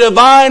short of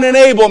divine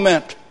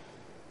enablement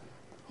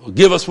will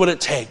give us what it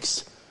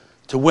takes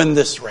to win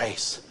this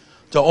race,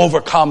 to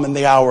overcome in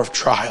the hour of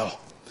trial.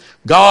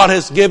 God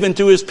has given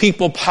to His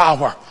people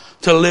power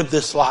to live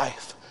this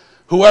life.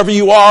 Whoever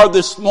you are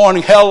this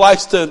morning, hell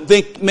likes to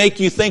make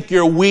you think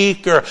you're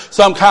weak or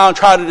somehow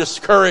try to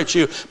discourage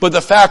you. But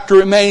the fact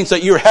remains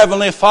that your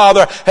Heavenly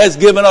Father has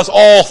given us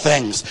all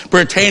things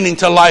pertaining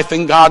to life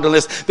and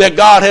godliness. That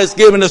God has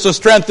given us the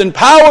strength and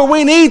power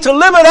we need to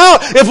live it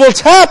out if we'll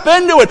tap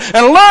into it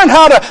and learn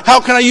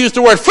how can I use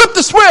the word? Flip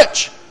the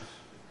switch.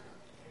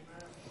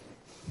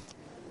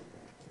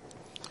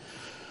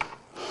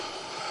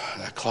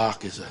 That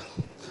clock is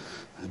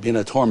being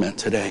a torment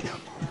today.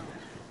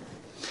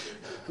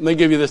 Let me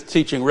give you this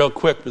teaching real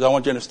quick because I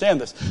want you to understand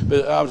this.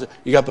 But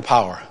you got the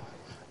power.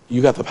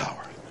 You got the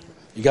power.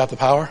 You got the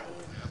power?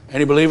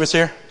 Any believers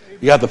here?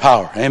 You got the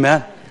power.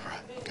 Amen? All right.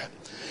 Okay.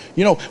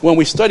 You know, when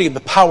we study the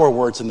power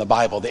words in the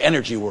Bible, the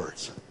energy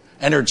words,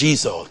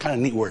 energizo, kind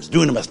of neat words,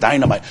 dunamis,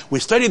 dynamite.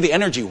 We study the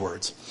energy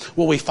words.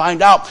 Well, we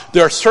find out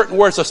there are certain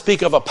words that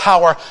speak of a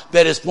power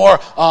that is more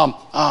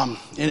an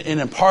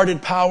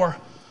imparted power.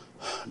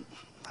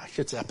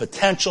 It's a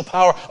potential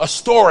power, a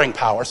storing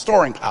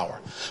power.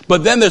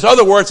 But then there's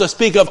other words that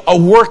speak of a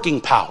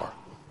working power.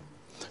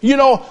 You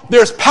know,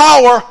 there's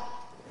power.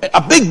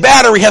 A big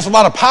battery has a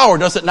lot of power,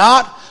 does it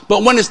not?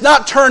 But when it's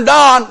not turned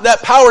on,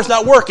 that power's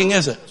not working,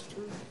 is it?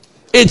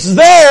 It's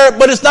there,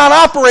 but it's not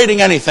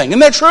operating anything. Isn't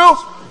that true?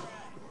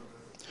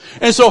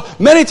 And so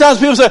many times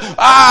people say,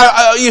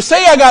 you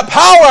say I got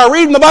power, I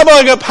read in the Bible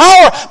I got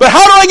power, but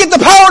how do I get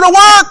the power to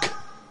work?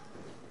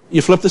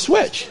 You flip the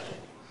switch.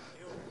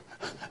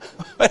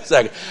 Wait a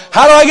second.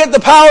 How do I get the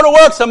power to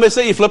work? Somebody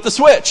say you flip the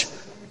switch.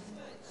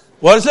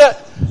 What is it?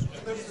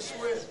 Flip the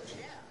switch.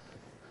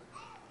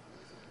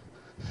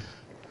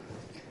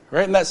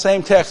 Right in that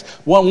same text,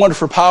 one word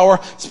for power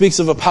speaks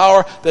of a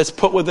power that's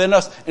put within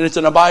us, and it's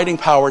an abiding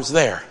power. It's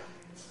there.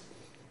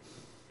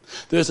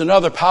 There's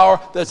another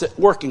power that's a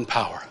working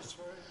power.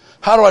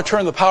 How do I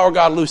turn the power of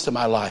God loose in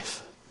my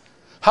life?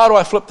 How do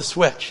I flip the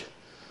switch?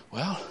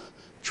 Well,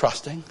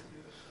 trusting,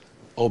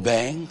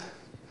 obeying,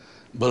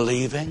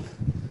 believing,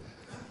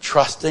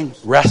 trusting,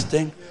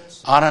 resting,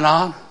 on and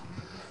on.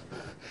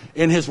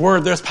 In His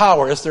Word, there's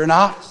power, is there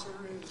not?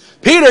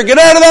 Peter, get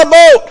out of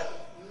that boat.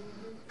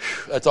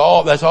 That's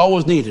all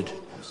was needed.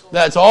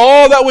 That's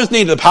all that was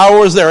needed. The power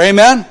was there,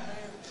 amen?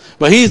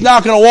 But he's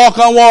not going to walk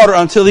on water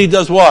until he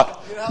does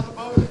what? Get out of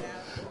the boat.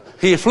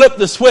 He flipped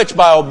the switch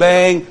by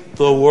obeying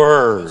the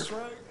Word.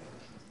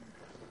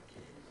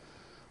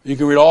 You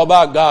can read all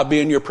about God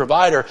being your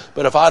provider,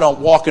 but if I don't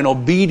walk in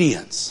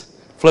obedience,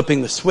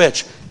 flipping the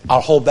switch, I'll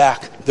hold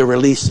back the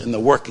release and the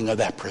working of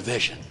that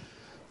provision.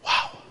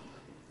 Wow.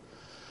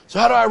 So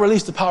how do I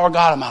release the power of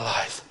God in my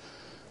life?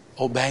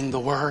 Obeying the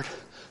Word,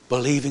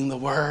 believing the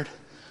Word,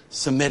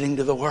 submitting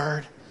to the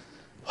Word.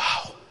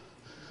 Wow.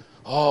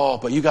 Oh,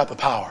 but you got the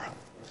power.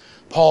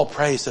 Paul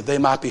prays that they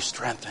might be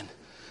strengthened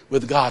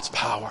with God's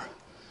power.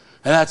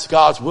 And that's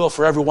God's will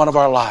for every one of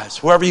our lives.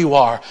 Whoever you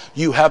are,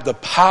 you have the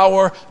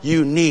power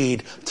you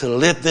need to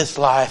live this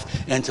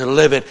life and to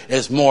live it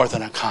as more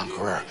than a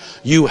conqueror.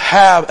 You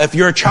have, if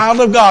you're a child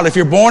of God, if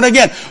you're born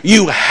again,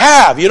 you're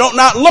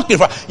not looking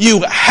for,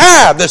 you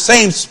have the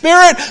same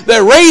Spirit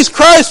that raised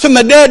Christ from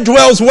the dead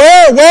dwells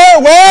where?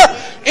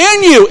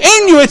 In you.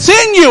 It's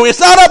in you. It's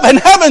not up in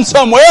heaven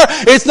somewhere.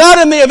 It's not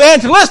in the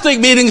evangelistic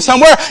meeting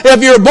somewhere.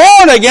 If you're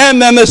born again,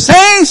 then the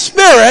same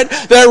Spirit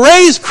that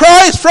raised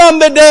Christ from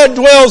the dead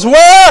dwells where?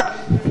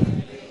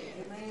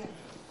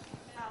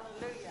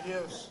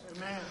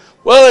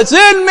 Well, it's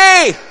in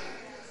me.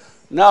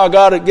 Now I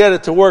got to get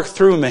it to work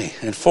through me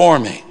and for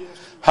me.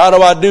 How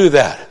do I do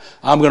that?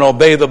 I'm going to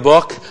obey the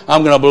book.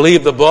 I'm going to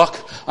believe the book.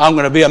 I'm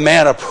going to be a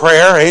man of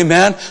prayer.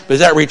 Amen. Because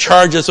that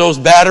recharges those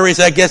batteries.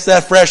 That gets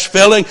that fresh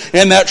filling.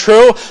 Isn't that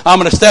true? I'm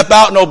going to step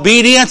out in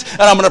obedience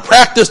and I'm going to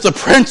practice the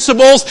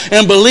principles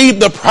and believe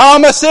the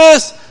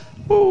promises.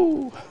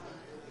 Woo.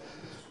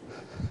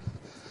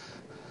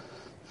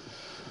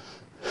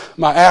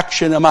 My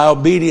action and my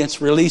obedience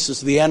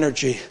releases the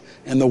energy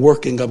and the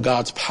working of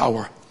God's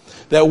power.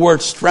 That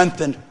word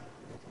strengthened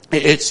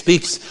It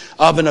speaks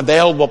of an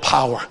available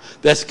power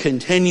that's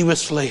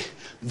continuously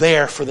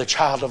there for the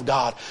child of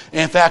God.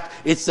 In fact,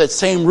 it's that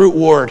same root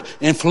word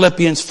in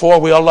Philippians 4.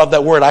 We all love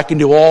that word. I can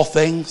do all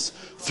things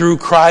through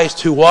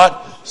Christ who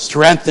what?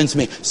 Strengthens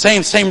me.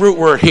 Same root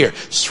word here.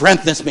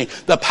 Strengthens me.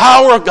 The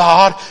power of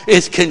God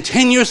is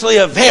continuously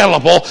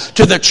available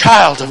to the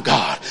child of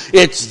God.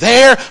 It's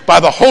there by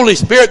the Holy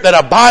Spirit that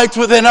abides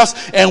within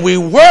us, and we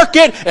work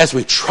it as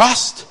we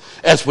trust,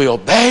 as we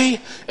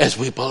obey, as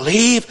we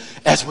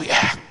believe, as we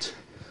act.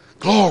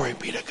 Glory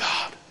be to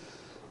God.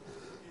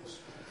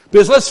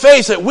 Because let's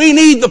face it, we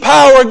need the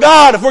power of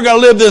God if we're going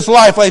to live this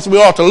life like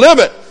we ought to live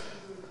it.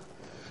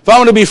 If I'm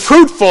going to be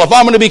fruitful, if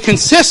I'm going to be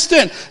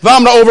consistent, if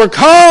I'm going to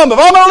overcome, if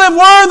I'm going to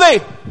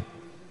live worthy,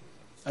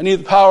 I need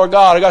the power of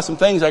God. I got some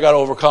things I got to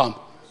overcome.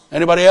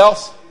 Anybody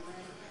else?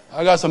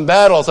 I got some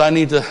battles I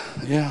need to,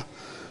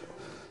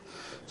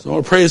 So I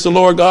want to praise the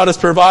Lord. God has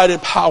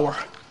provided power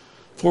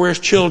for His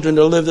children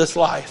to live this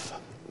life.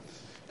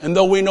 And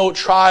though we know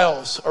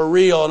trials are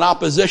real and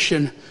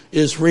opposition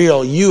is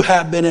real, you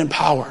have been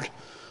empowered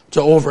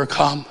to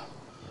overcome.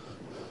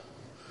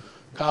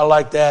 Kind of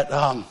like that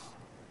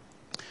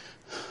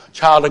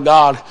child of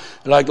God,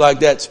 like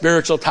that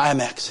spiritual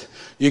Timex.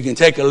 You can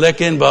take a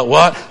licking, but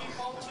what?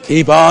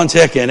 Keep on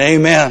ticking.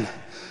 Amen.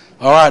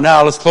 All right,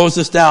 now let's close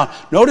this down.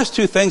 Notice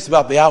two things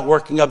about the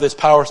outworking of this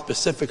power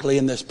specifically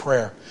in this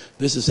prayer.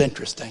 This is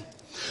interesting.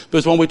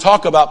 Because when we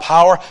talk about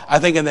power, I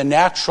think in the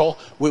natural,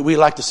 we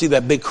like to see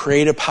that big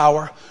creative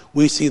power.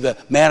 We see the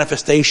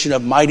manifestation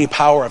of mighty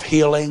power of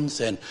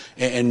healings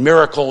and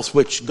miracles,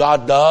 which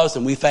God does,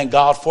 and we thank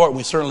God for it, and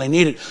we certainly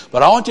need it.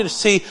 But I want you to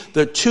see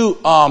the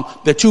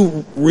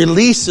two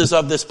releases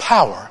of this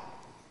power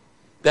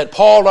that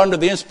Paul, under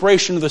the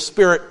inspiration of the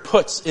Spirit,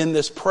 puts in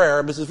this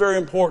prayer. This is very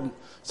important.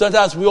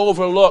 Sometimes we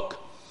overlook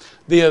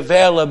the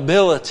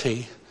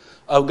availability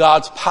of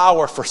God's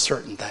power for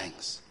certain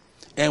things,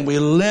 and we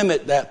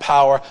limit that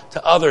power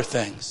to other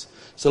things.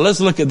 So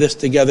let's look at this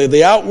together.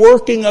 The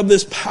outworking of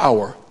this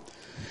power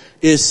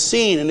is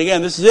seen, and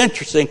again, this is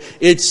interesting,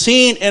 it's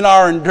seen in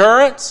our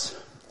endurance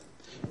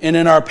and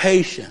in our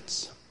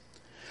patience.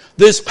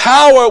 This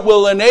power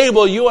will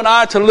enable you and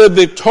I to live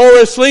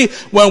victoriously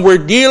when we're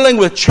dealing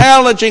with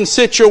challenging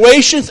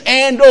situations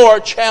and or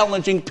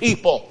challenging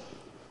people.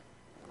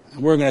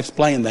 And we're going to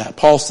explain that.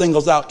 Paul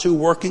singles out two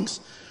workings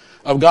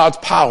of God's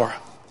power,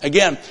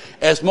 again,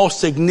 as most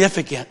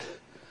significant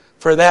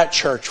for that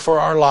church, for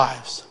our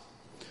lives.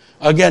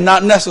 Again,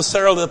 not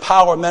necessarily the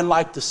power men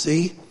like to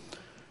see,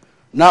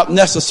 not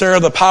necessarily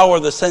the power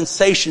the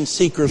sensation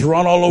seekers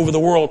run all over the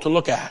world to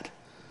look at.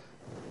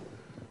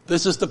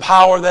 This is the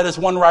power that, as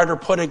one writer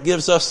put it,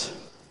 gives us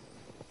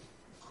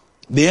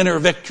the inner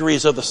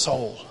victories of the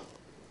soul.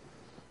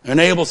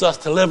 Enables us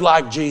to live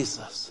like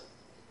Jesus,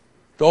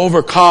 to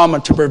overcome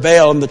and to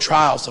prevail in the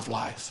trials of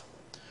life.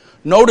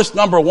 Notice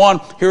number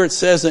one, here it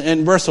says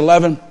in verse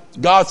 11,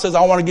 God says,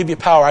 I want to give you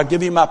power. I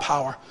give you my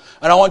power.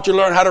 And I want you to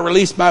learn how to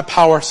release my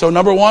power. So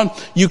number one,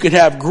 you can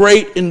have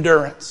great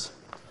endurance.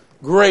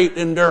 Great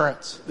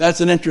endurance.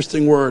 That's an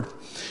interesting word.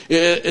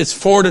 It's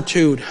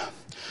fortitude.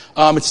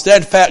 It's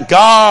steadfast.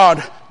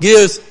 God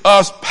gives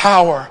us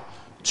power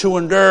to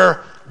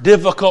endure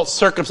difficult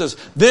circumstances.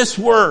 This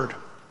word,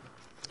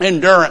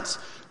 endurance,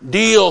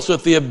 deals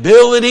with the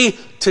ability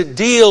to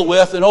deal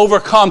with and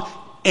overcome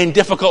in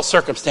difficult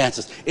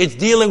circumstances. It's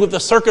dealing with the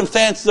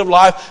circumstances of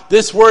life.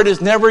 This word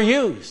is never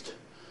used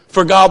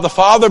for God the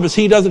Father, because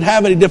He doesn't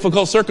have any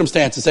difficult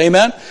circumstances.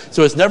 Amen?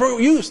 So it's never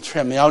used for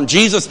Him. And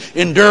Jesus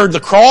endured the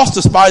cross,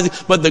 despising,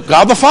 but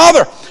God the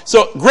Father.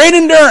 So great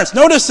endurance.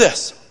 Notice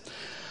this.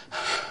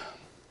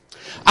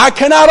 I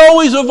cannot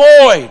always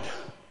avoid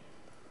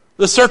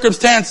the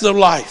circumstances of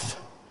life,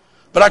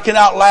 but I can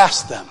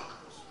outlast them,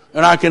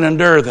 and I can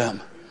endure them,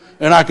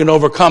 and I can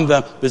overcome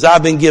them, because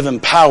I've been given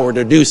power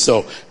to do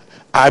so.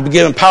 I've been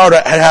given power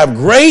to have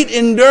great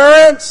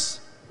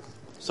endurance,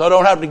 so I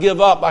don't have to give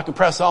up. I can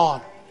press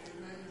on.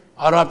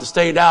 I don't have to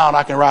stay down.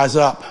 I can rise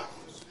up.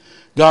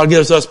 God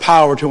gives us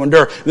power to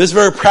endure. This is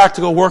very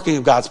practical working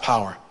of God's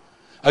power.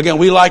 Again,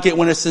 we like it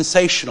when it's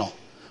sensational.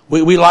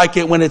 We like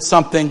it when it's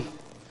something.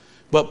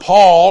 But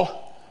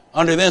Paul,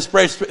 under the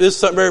inspiration, this is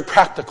something very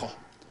practical.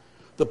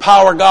 The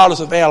power of God is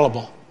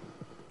available,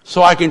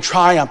 so I can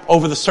triumph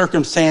over the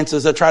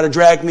circumstances that try to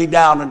drag me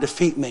down and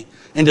defeat me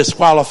and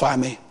disqualify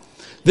me.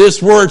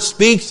 This word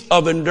speaks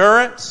of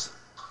endurance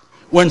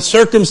when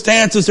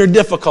circumstances are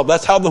difficult.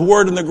 That's how the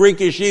word in the Greek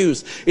is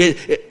used.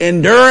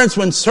 Endurance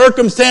when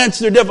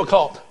circumstances are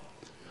difficult.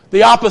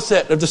 The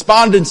opposite of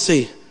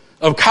despondency,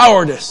 of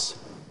cowardice.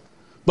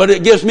 But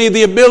it gives me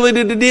the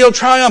ability to deal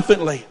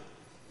triumphantly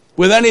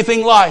with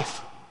anything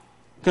life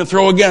can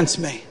throw against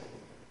me.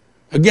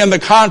 Again, the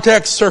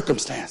context,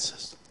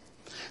 circumstances.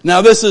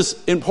 Now this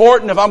is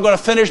important if I'm going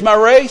to finish my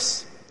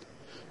race,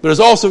 but it's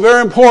also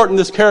very important,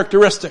 this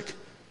characteristic,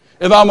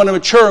 if I'm going to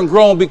mature and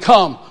grow and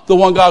become the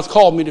one God's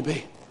called me to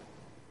be.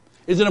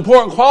 It's an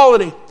important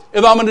quality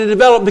if I'm going to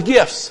develop the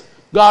gifts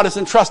God has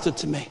entrusted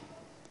to me.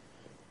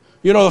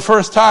 You know, the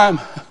first time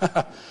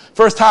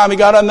he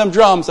got on them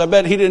drums, I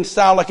bet he didn't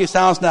sound like he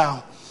sounds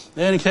now.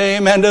 And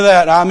amen to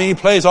that. I mean, he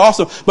plays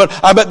awesome. But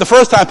I bet the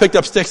first time I picked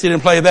up sticks, he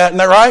didn't play that. Isn't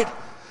that right?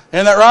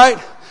 Isn't that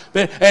right?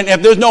 And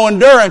if there's no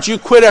endurance, you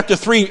quit after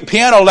 3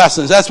 piano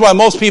lessons. That's why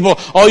most people,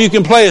 all you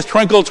can play is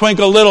Twinkle,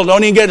 Twinkle, Little.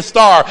 Don't even get a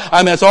star. I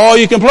mean, that's all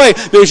you can play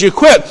because you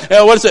quit.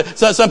 What is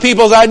it? Some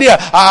people's idea.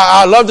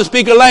 I love to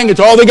speak a language.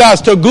 All the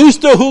guys, to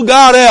gusto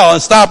jugar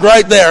and stopped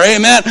right there.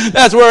 Amen.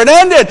 That's where it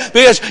ended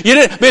because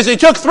you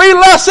took 3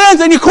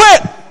 lessons and you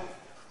quit.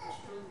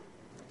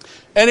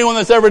 Anyone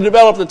that's ever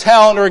developed a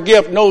talent or a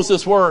gift knows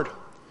this word.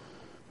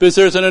 Because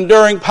there's an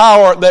enduring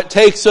power that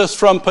takes us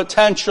from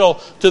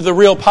potential to the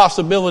real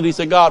possibilities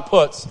that God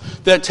puts.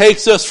 That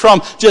takes us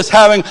from just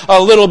having a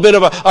little bit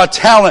of a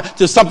talent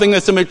to something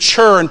that's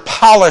mature and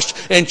polished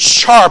and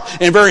sharp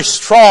and very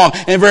strong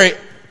and very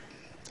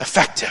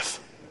effective.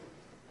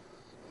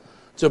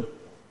 It's an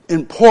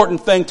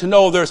important thing to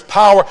know there's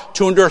power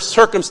to endure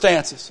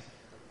circumstances.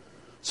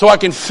 So I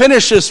can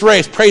finish this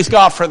race. Praise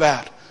God for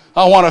that.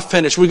 I want to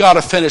finish. We got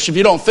to finish. If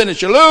you don't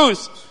finish, you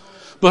lose.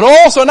 But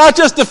also not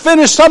just to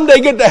finish someday,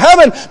 get to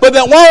heaven, but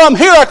that while I'm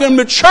here I can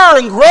mature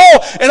and grow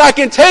and I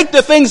can take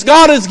the things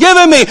God has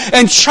given me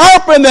and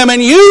sharpen them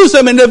and use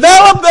them and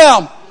develop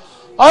them.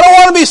 I don't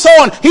want to be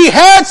someone, he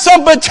had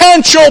some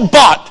potential,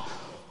 but.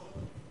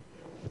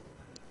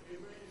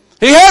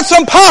 He had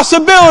some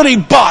possibility,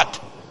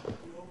 but.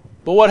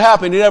 But what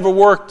happened? He never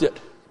worked it.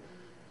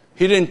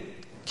 He didn't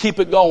keep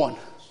it going.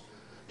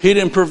 He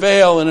didn't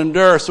prevail and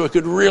endure so it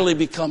could really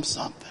become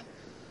something.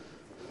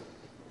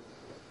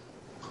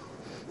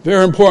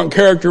 Very important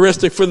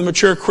characteristic for the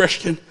mature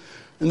Christian.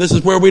 And this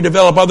is where we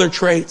develop other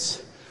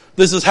traits.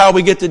 This is how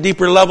we get to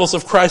deeper levels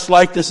of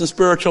Christ-likeness and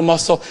spiritual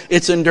muscle.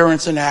 It's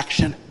endurance in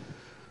action.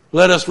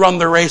 Let us run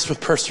the race with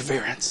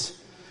perseverance.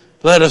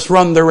 Let us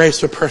run the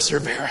race with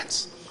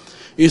perseverance.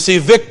 You see,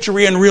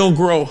 victory and real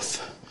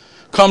growth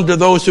come to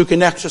those who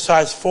can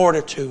exercise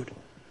fortitude,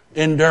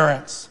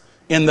 endurance,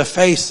 in the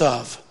face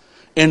of,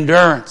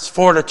 endurance,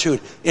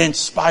 fortitude, in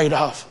spite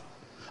of,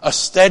 a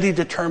steady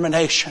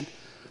determination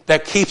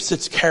that keeps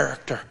its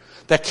character,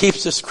 that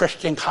keeps its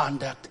Christian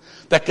conduct,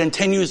 that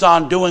continues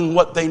on doing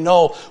what they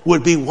know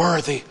would be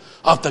worthy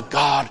of the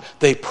God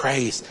they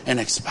praise and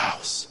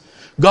espouse.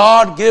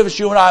 God gives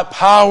you and I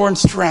power and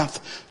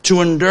strength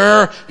to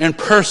endure and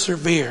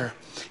persevere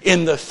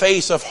in the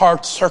face of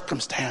hard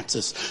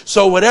circumstances.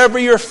 So whatever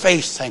you're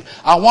facing,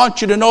 I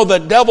want you to know the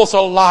devil's a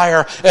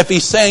liar if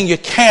he's saying you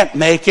can't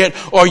make it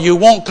or you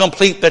won't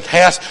complete the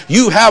task.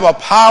 You have a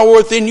power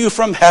within you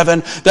from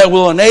heaven that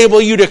will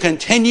enable you to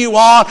continue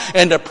on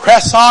and to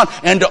press on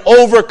and to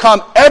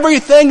overcome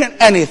everything and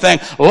anything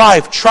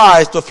life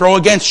tries to throw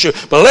against you.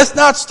 But let's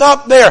not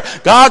stop there.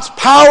 God's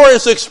power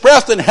is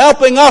expressed in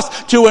helping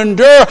us to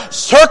endure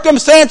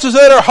circumstances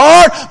that are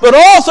hard, but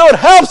also it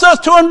helps us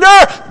to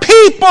endure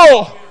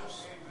people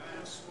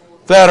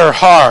that are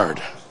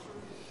hard.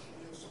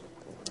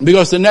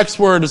 Because the next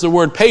word is the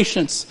word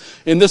patience.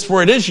 And this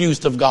word is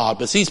used of God.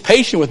 But he's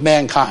patient with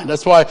mankind.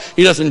 That's why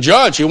he doesn't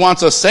judge. He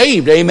wants us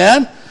saved.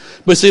 Amen?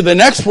 But see, the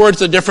next word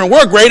is a different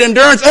word. Great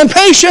endurance and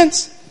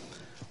patience.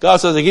 God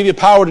says, I give you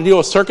power to deal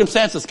with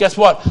circumstances. Guess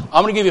what?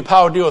 I'm going to give you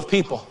power to deal with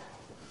people.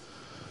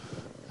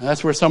 And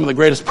that's where some of the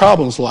greatest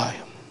problems lie.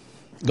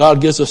 God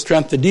gives us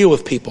strength to deal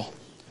with people.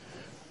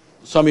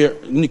 Some of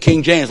your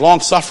King James, long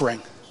suffering.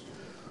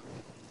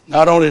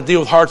 Not only to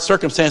deal with hard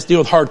circumstances, deal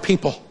with hard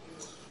people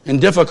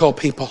and difficult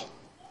people.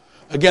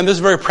 Again, this is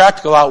very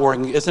practical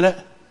outworking, isn't it?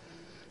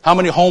 How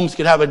many homes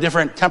could have a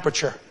different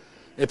temperature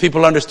if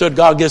people understood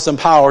God gives them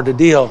power to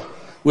deal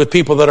with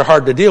people that are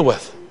hard to deal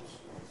with?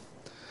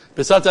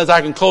 But sometimes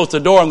I can close the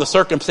door on the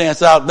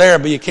circumstance out there,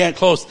 but you can't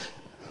close.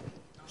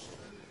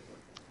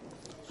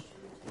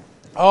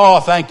 Oh,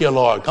 thank you,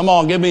 Lord. Come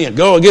on, give me it.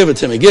 Go and give it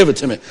to me. Give it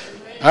to me.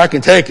 I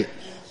can take it.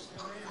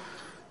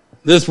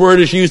 This word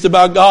is used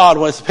about God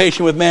when it's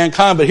patient with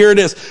mankind, but here it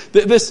is.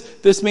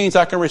 This means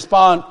I can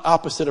respond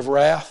opposite of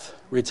wrath,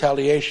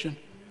 retaliation,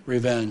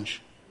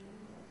 revenge.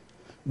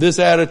 This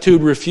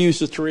attitude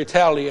refuses to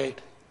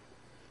retaliate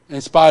in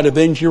spite of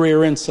injury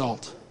or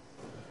insult.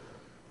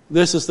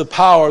 This is the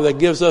power that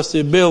gives us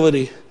the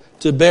ability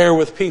to bear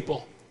with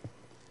people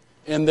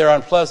in their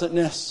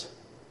unpleasantness,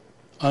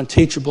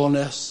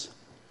 unteachableness,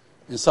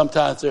 and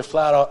sometimes their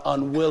flat out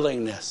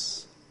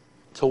unwillingness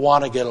to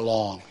want to get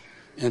along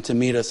and to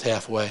meet us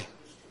halfway.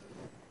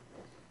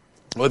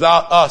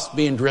 Without us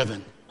being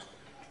driven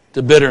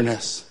to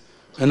bitterness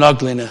and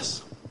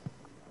ugliness.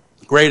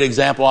 Great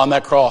example on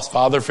that cross.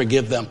 Father,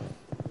 forgive them.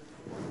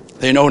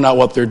 They know not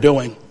what they're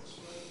doing.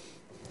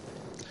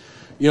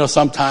 You know,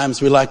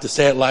 sometimes we like to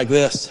say it like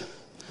this.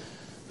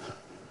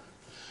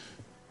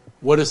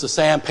 What is the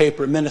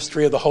sandpaper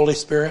ministry of the Holy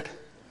Spirit?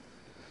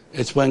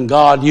 It's when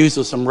God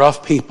uses some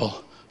rough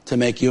people to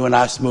make you and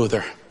I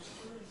smoother.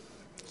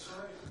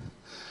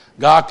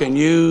 God can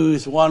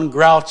use one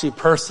grouchy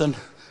person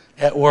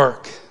at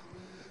work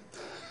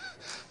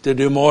to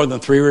do more than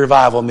 3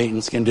 revival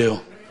meetings can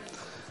do.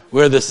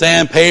 Where the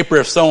sandpaper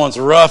of someone's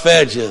rough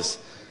edges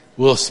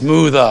will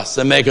smooth us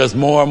and make us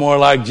more and more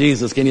like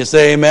Jesus. Can you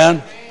say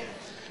amen?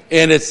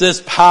 And it's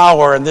this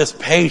power and this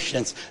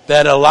patience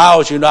that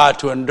allows you not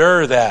to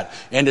endure that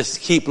and to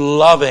keep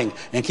loving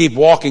and keep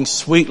walking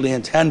sweetly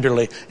and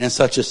tenderly in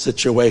such a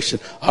situation.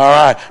 All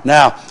right.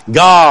 Now,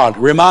 God,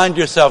 remind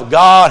yourself,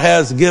 God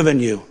has given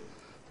you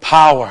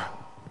power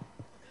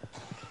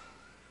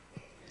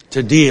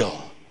to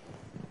deal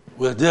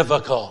with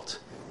difficult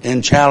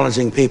and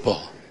challenging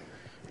people.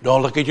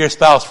 Don't look at your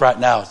spouse right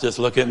now. Just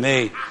look at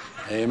me.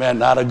 Amen.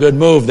 Not a good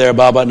move there,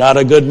 Baba. Not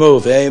a good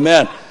move.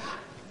 Amen.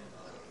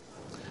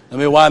 Let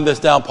me wind this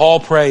down.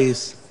 Paul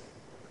prays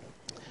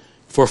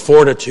for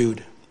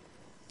fortitude,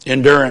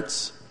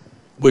 endurance,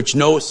 which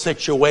no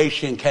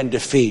situation can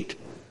defeat,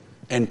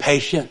 and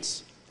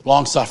patience,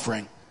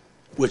 long-suffering,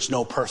 which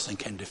no person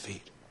can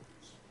defeat.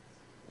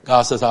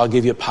 God says, I'll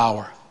give you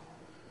power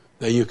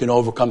that you can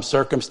overcome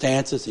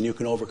circumstances and you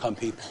can overcome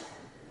people.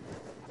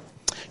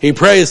 He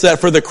prays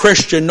that for the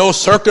Christian, no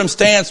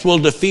circumstance will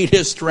defeat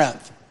his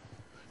strength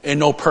and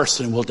no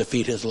person will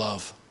defeat his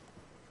love.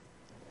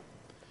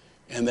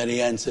 And then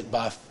he ends it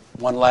by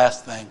one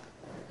last thing.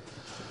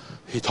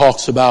 He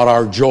talks about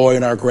our joy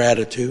and our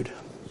gratitude.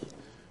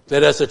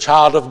 That as a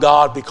child of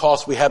God,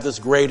 because we have this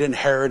great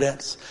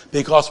inheritance,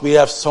 because we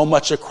have so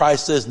much that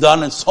Christ has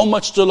done and so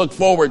much to look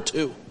forward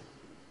to,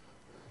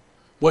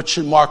 what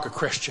should mark a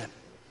Christian?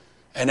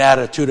 An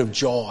attitude of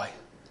joy,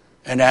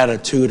 an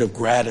attitude of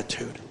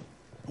gratitude.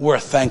 We're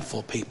a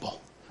thankful people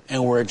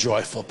and we're a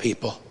joyful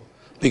people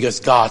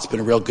because God's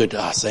been real good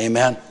to us.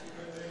 Amen.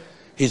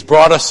 He's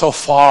brought us so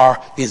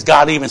far. He's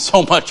got even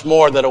so much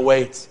more that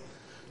awaits.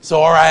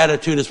 So our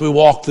attitude as we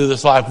walk through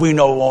this life, we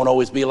know it won't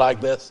always be like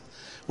this.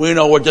 We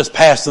know we're just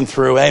passing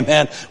through.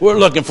 Amen. We're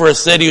looking for a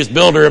city whose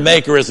builder and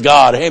maker is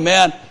God.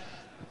 Amen.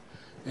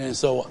 And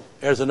so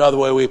there's another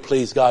way we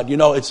please God. You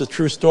know, it's a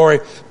true story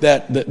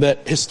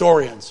that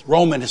historians,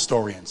 Roman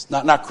historians,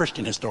 not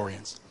Christian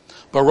historians,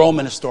 but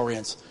Roman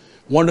historians,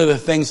 one of the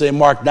things they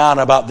marked down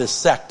about this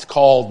sect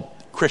called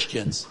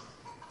Christians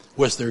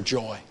was their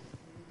joy.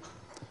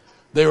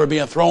 They were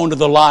being thrown to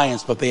the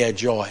lions, but they had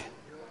joy.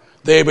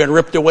 They had been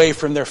ripped away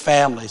from their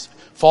families,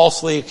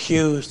 falsely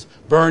accused,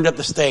 burned at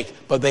the stake,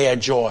 but they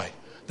had joy.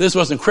 This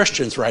wasn't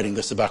Christians writing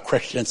this about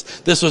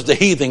Christians. This was the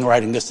heathen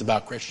writing this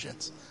about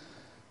Christians.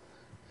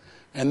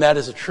 And that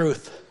is the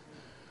truth.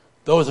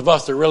 Those of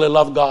us that really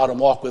love God and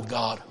walk with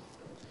God,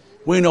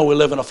 we know we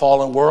live in a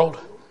fallen world.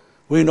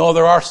 We know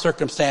there are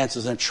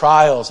circumstances and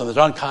trials and there's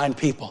unkind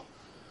people.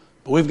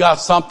 But we've got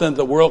something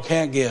the world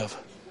can't give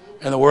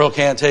and the world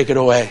can't take it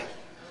away.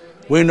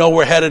 We know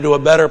we're headed to a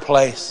better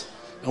place.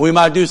 And we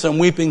might do some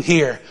weeping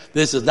here.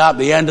 This is not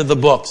the end of the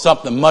book.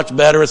 Something much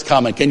better is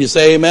coming. Can you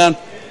say amen?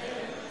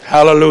 Amen.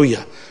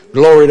 Hallelujah.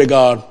 Glory to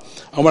God.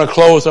 I'm going to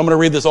close. I'm going to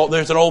read this.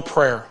 There's an old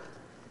prayer.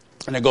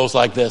 And it goes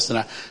like this.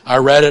 And I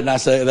read it and I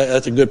say,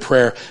 that's a good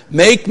prayer.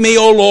 Make me,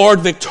 O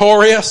Lord,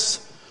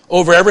 victorious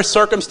over every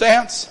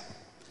circumstance.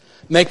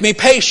 Make me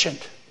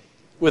patient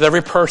with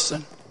every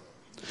person.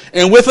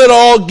 And with it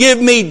all,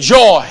 give me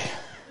joy,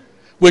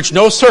 which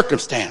no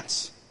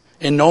circumstance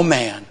and no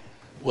man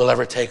will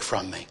ever take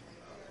from me.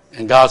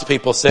 And God's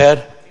people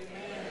said,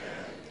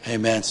 Amen.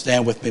 Amen.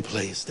 Stand with me,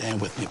 please. Stand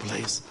with me,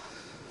 please.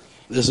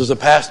 This is a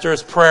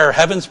pastor's prayer,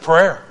 heaven's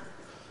prayer.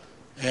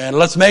 And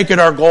let's make it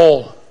our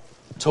goal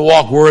to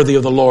walk worthy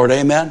of the Lord.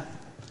 Amen.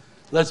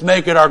 Let's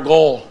make it our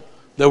goal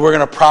that we're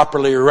going to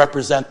properly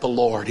represent the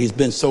Lord. He's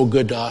been so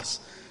good to us.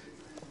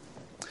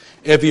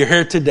 If you're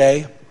here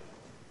today,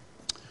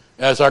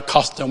 as our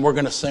custom, we're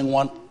going to say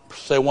one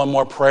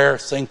more prayer,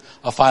 sing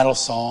a final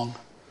song.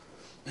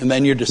 And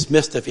then you're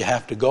dismissed if you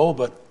have to go.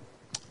 But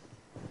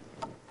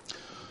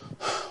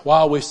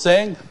while we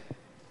sing,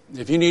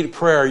 if you need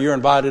prayer, you're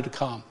invited to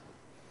come.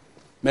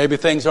 Maybe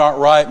things aren't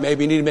right.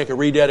 Maybe you need to make a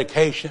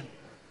rededication.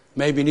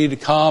 Maybe you need to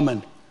come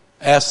and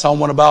ask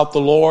someone about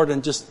the Lord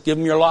and just give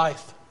them your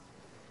life.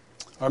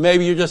 Or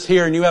maybe you're just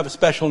here and you have a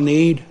special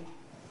need.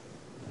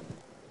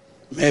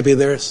 Maybe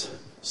there's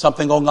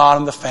something going on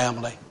in the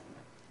family.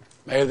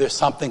 Maybe there's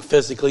something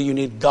physically you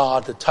need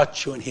God to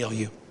touch you and heal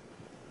you.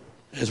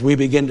 As we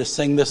begin to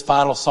sing this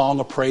final song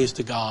of praise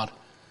to God,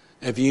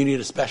 if you need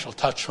a special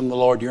touch from the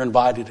Lord, you're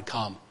invited to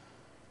come.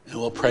 And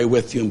we'll pray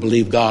with you and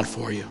believe God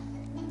for you.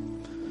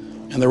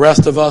 And the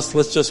rest of us,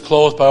 let's just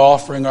close by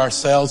offering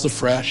ourselves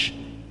afresh,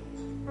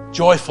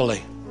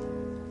 joyfully.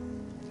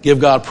 Give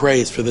God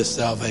praise for this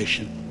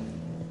salvation.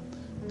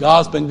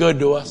 God's been good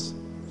to us.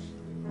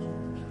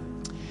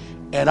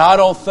 And I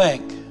don't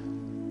think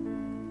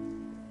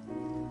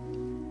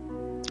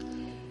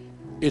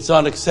it's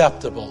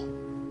unacceptable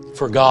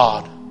for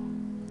God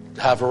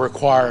to have a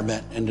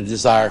requirement and a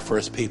desire for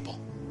His people.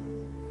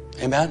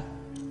 Amen?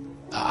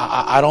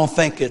 I don't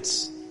think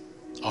it's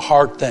a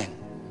hard thing.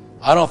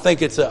 I don't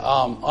think it's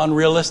an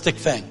unrealistic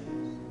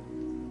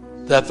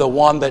thing that the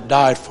one that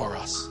died for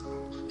us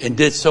and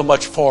did so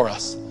much for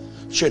us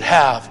should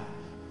have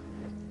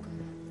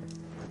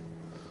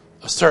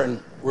a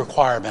certain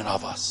requirement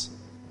of us.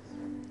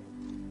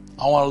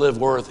 I want to live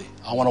worthy.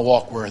 I want to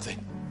walk worthy.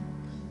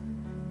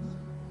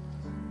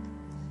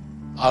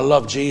 I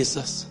love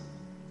Jesus.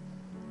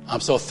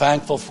 I'm so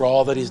thankful for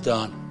all that He's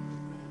done.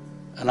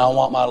 And I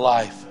want my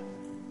life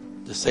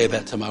to say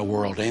that to my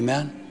world.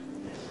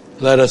 Amen?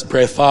 Let us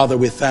pray. Father,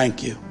 we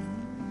thank you.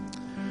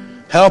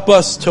 Help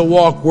us to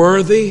walk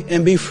worthy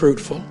and be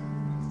fruitful.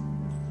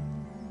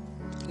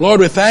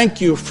 Lord, we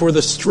thank you for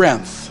the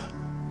strength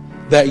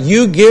that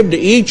you give to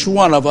each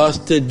one of us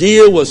to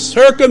deal with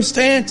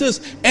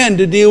circumstances and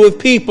to deal with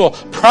people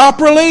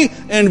properly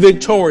and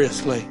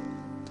victoriously.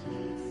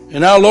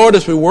 And now, Lord,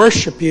 as we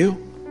worship you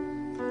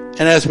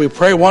and as we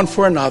pray one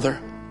for another,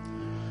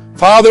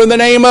 Father, in the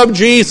name of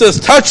Jesus,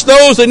 touch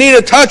those that need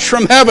a touch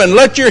from heaven.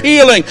 Let your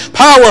healing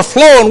power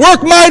flow and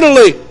work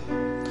mightily.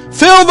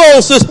 Fill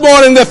those this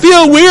morning that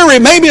feel weary,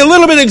 maybe a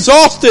little bit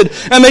exhausted,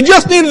 and they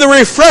just need the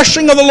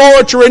refreshing of the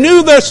Lord to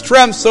renew their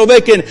strength so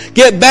they can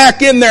get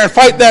back in there and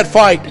fight that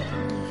fight.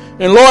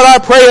 And Lord, I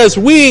pray as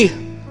we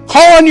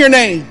call on your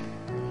name,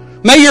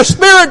 may your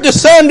Spirit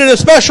descend in a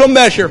special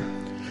measure,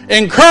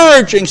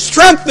 encouraging,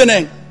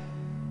 strengthening,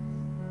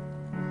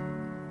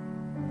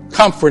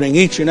 comforting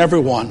each and every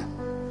one.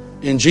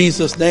 In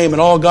Jesus' name,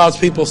 and all God's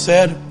people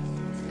said,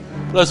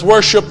 let's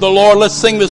worship the Lord. Let's sing this.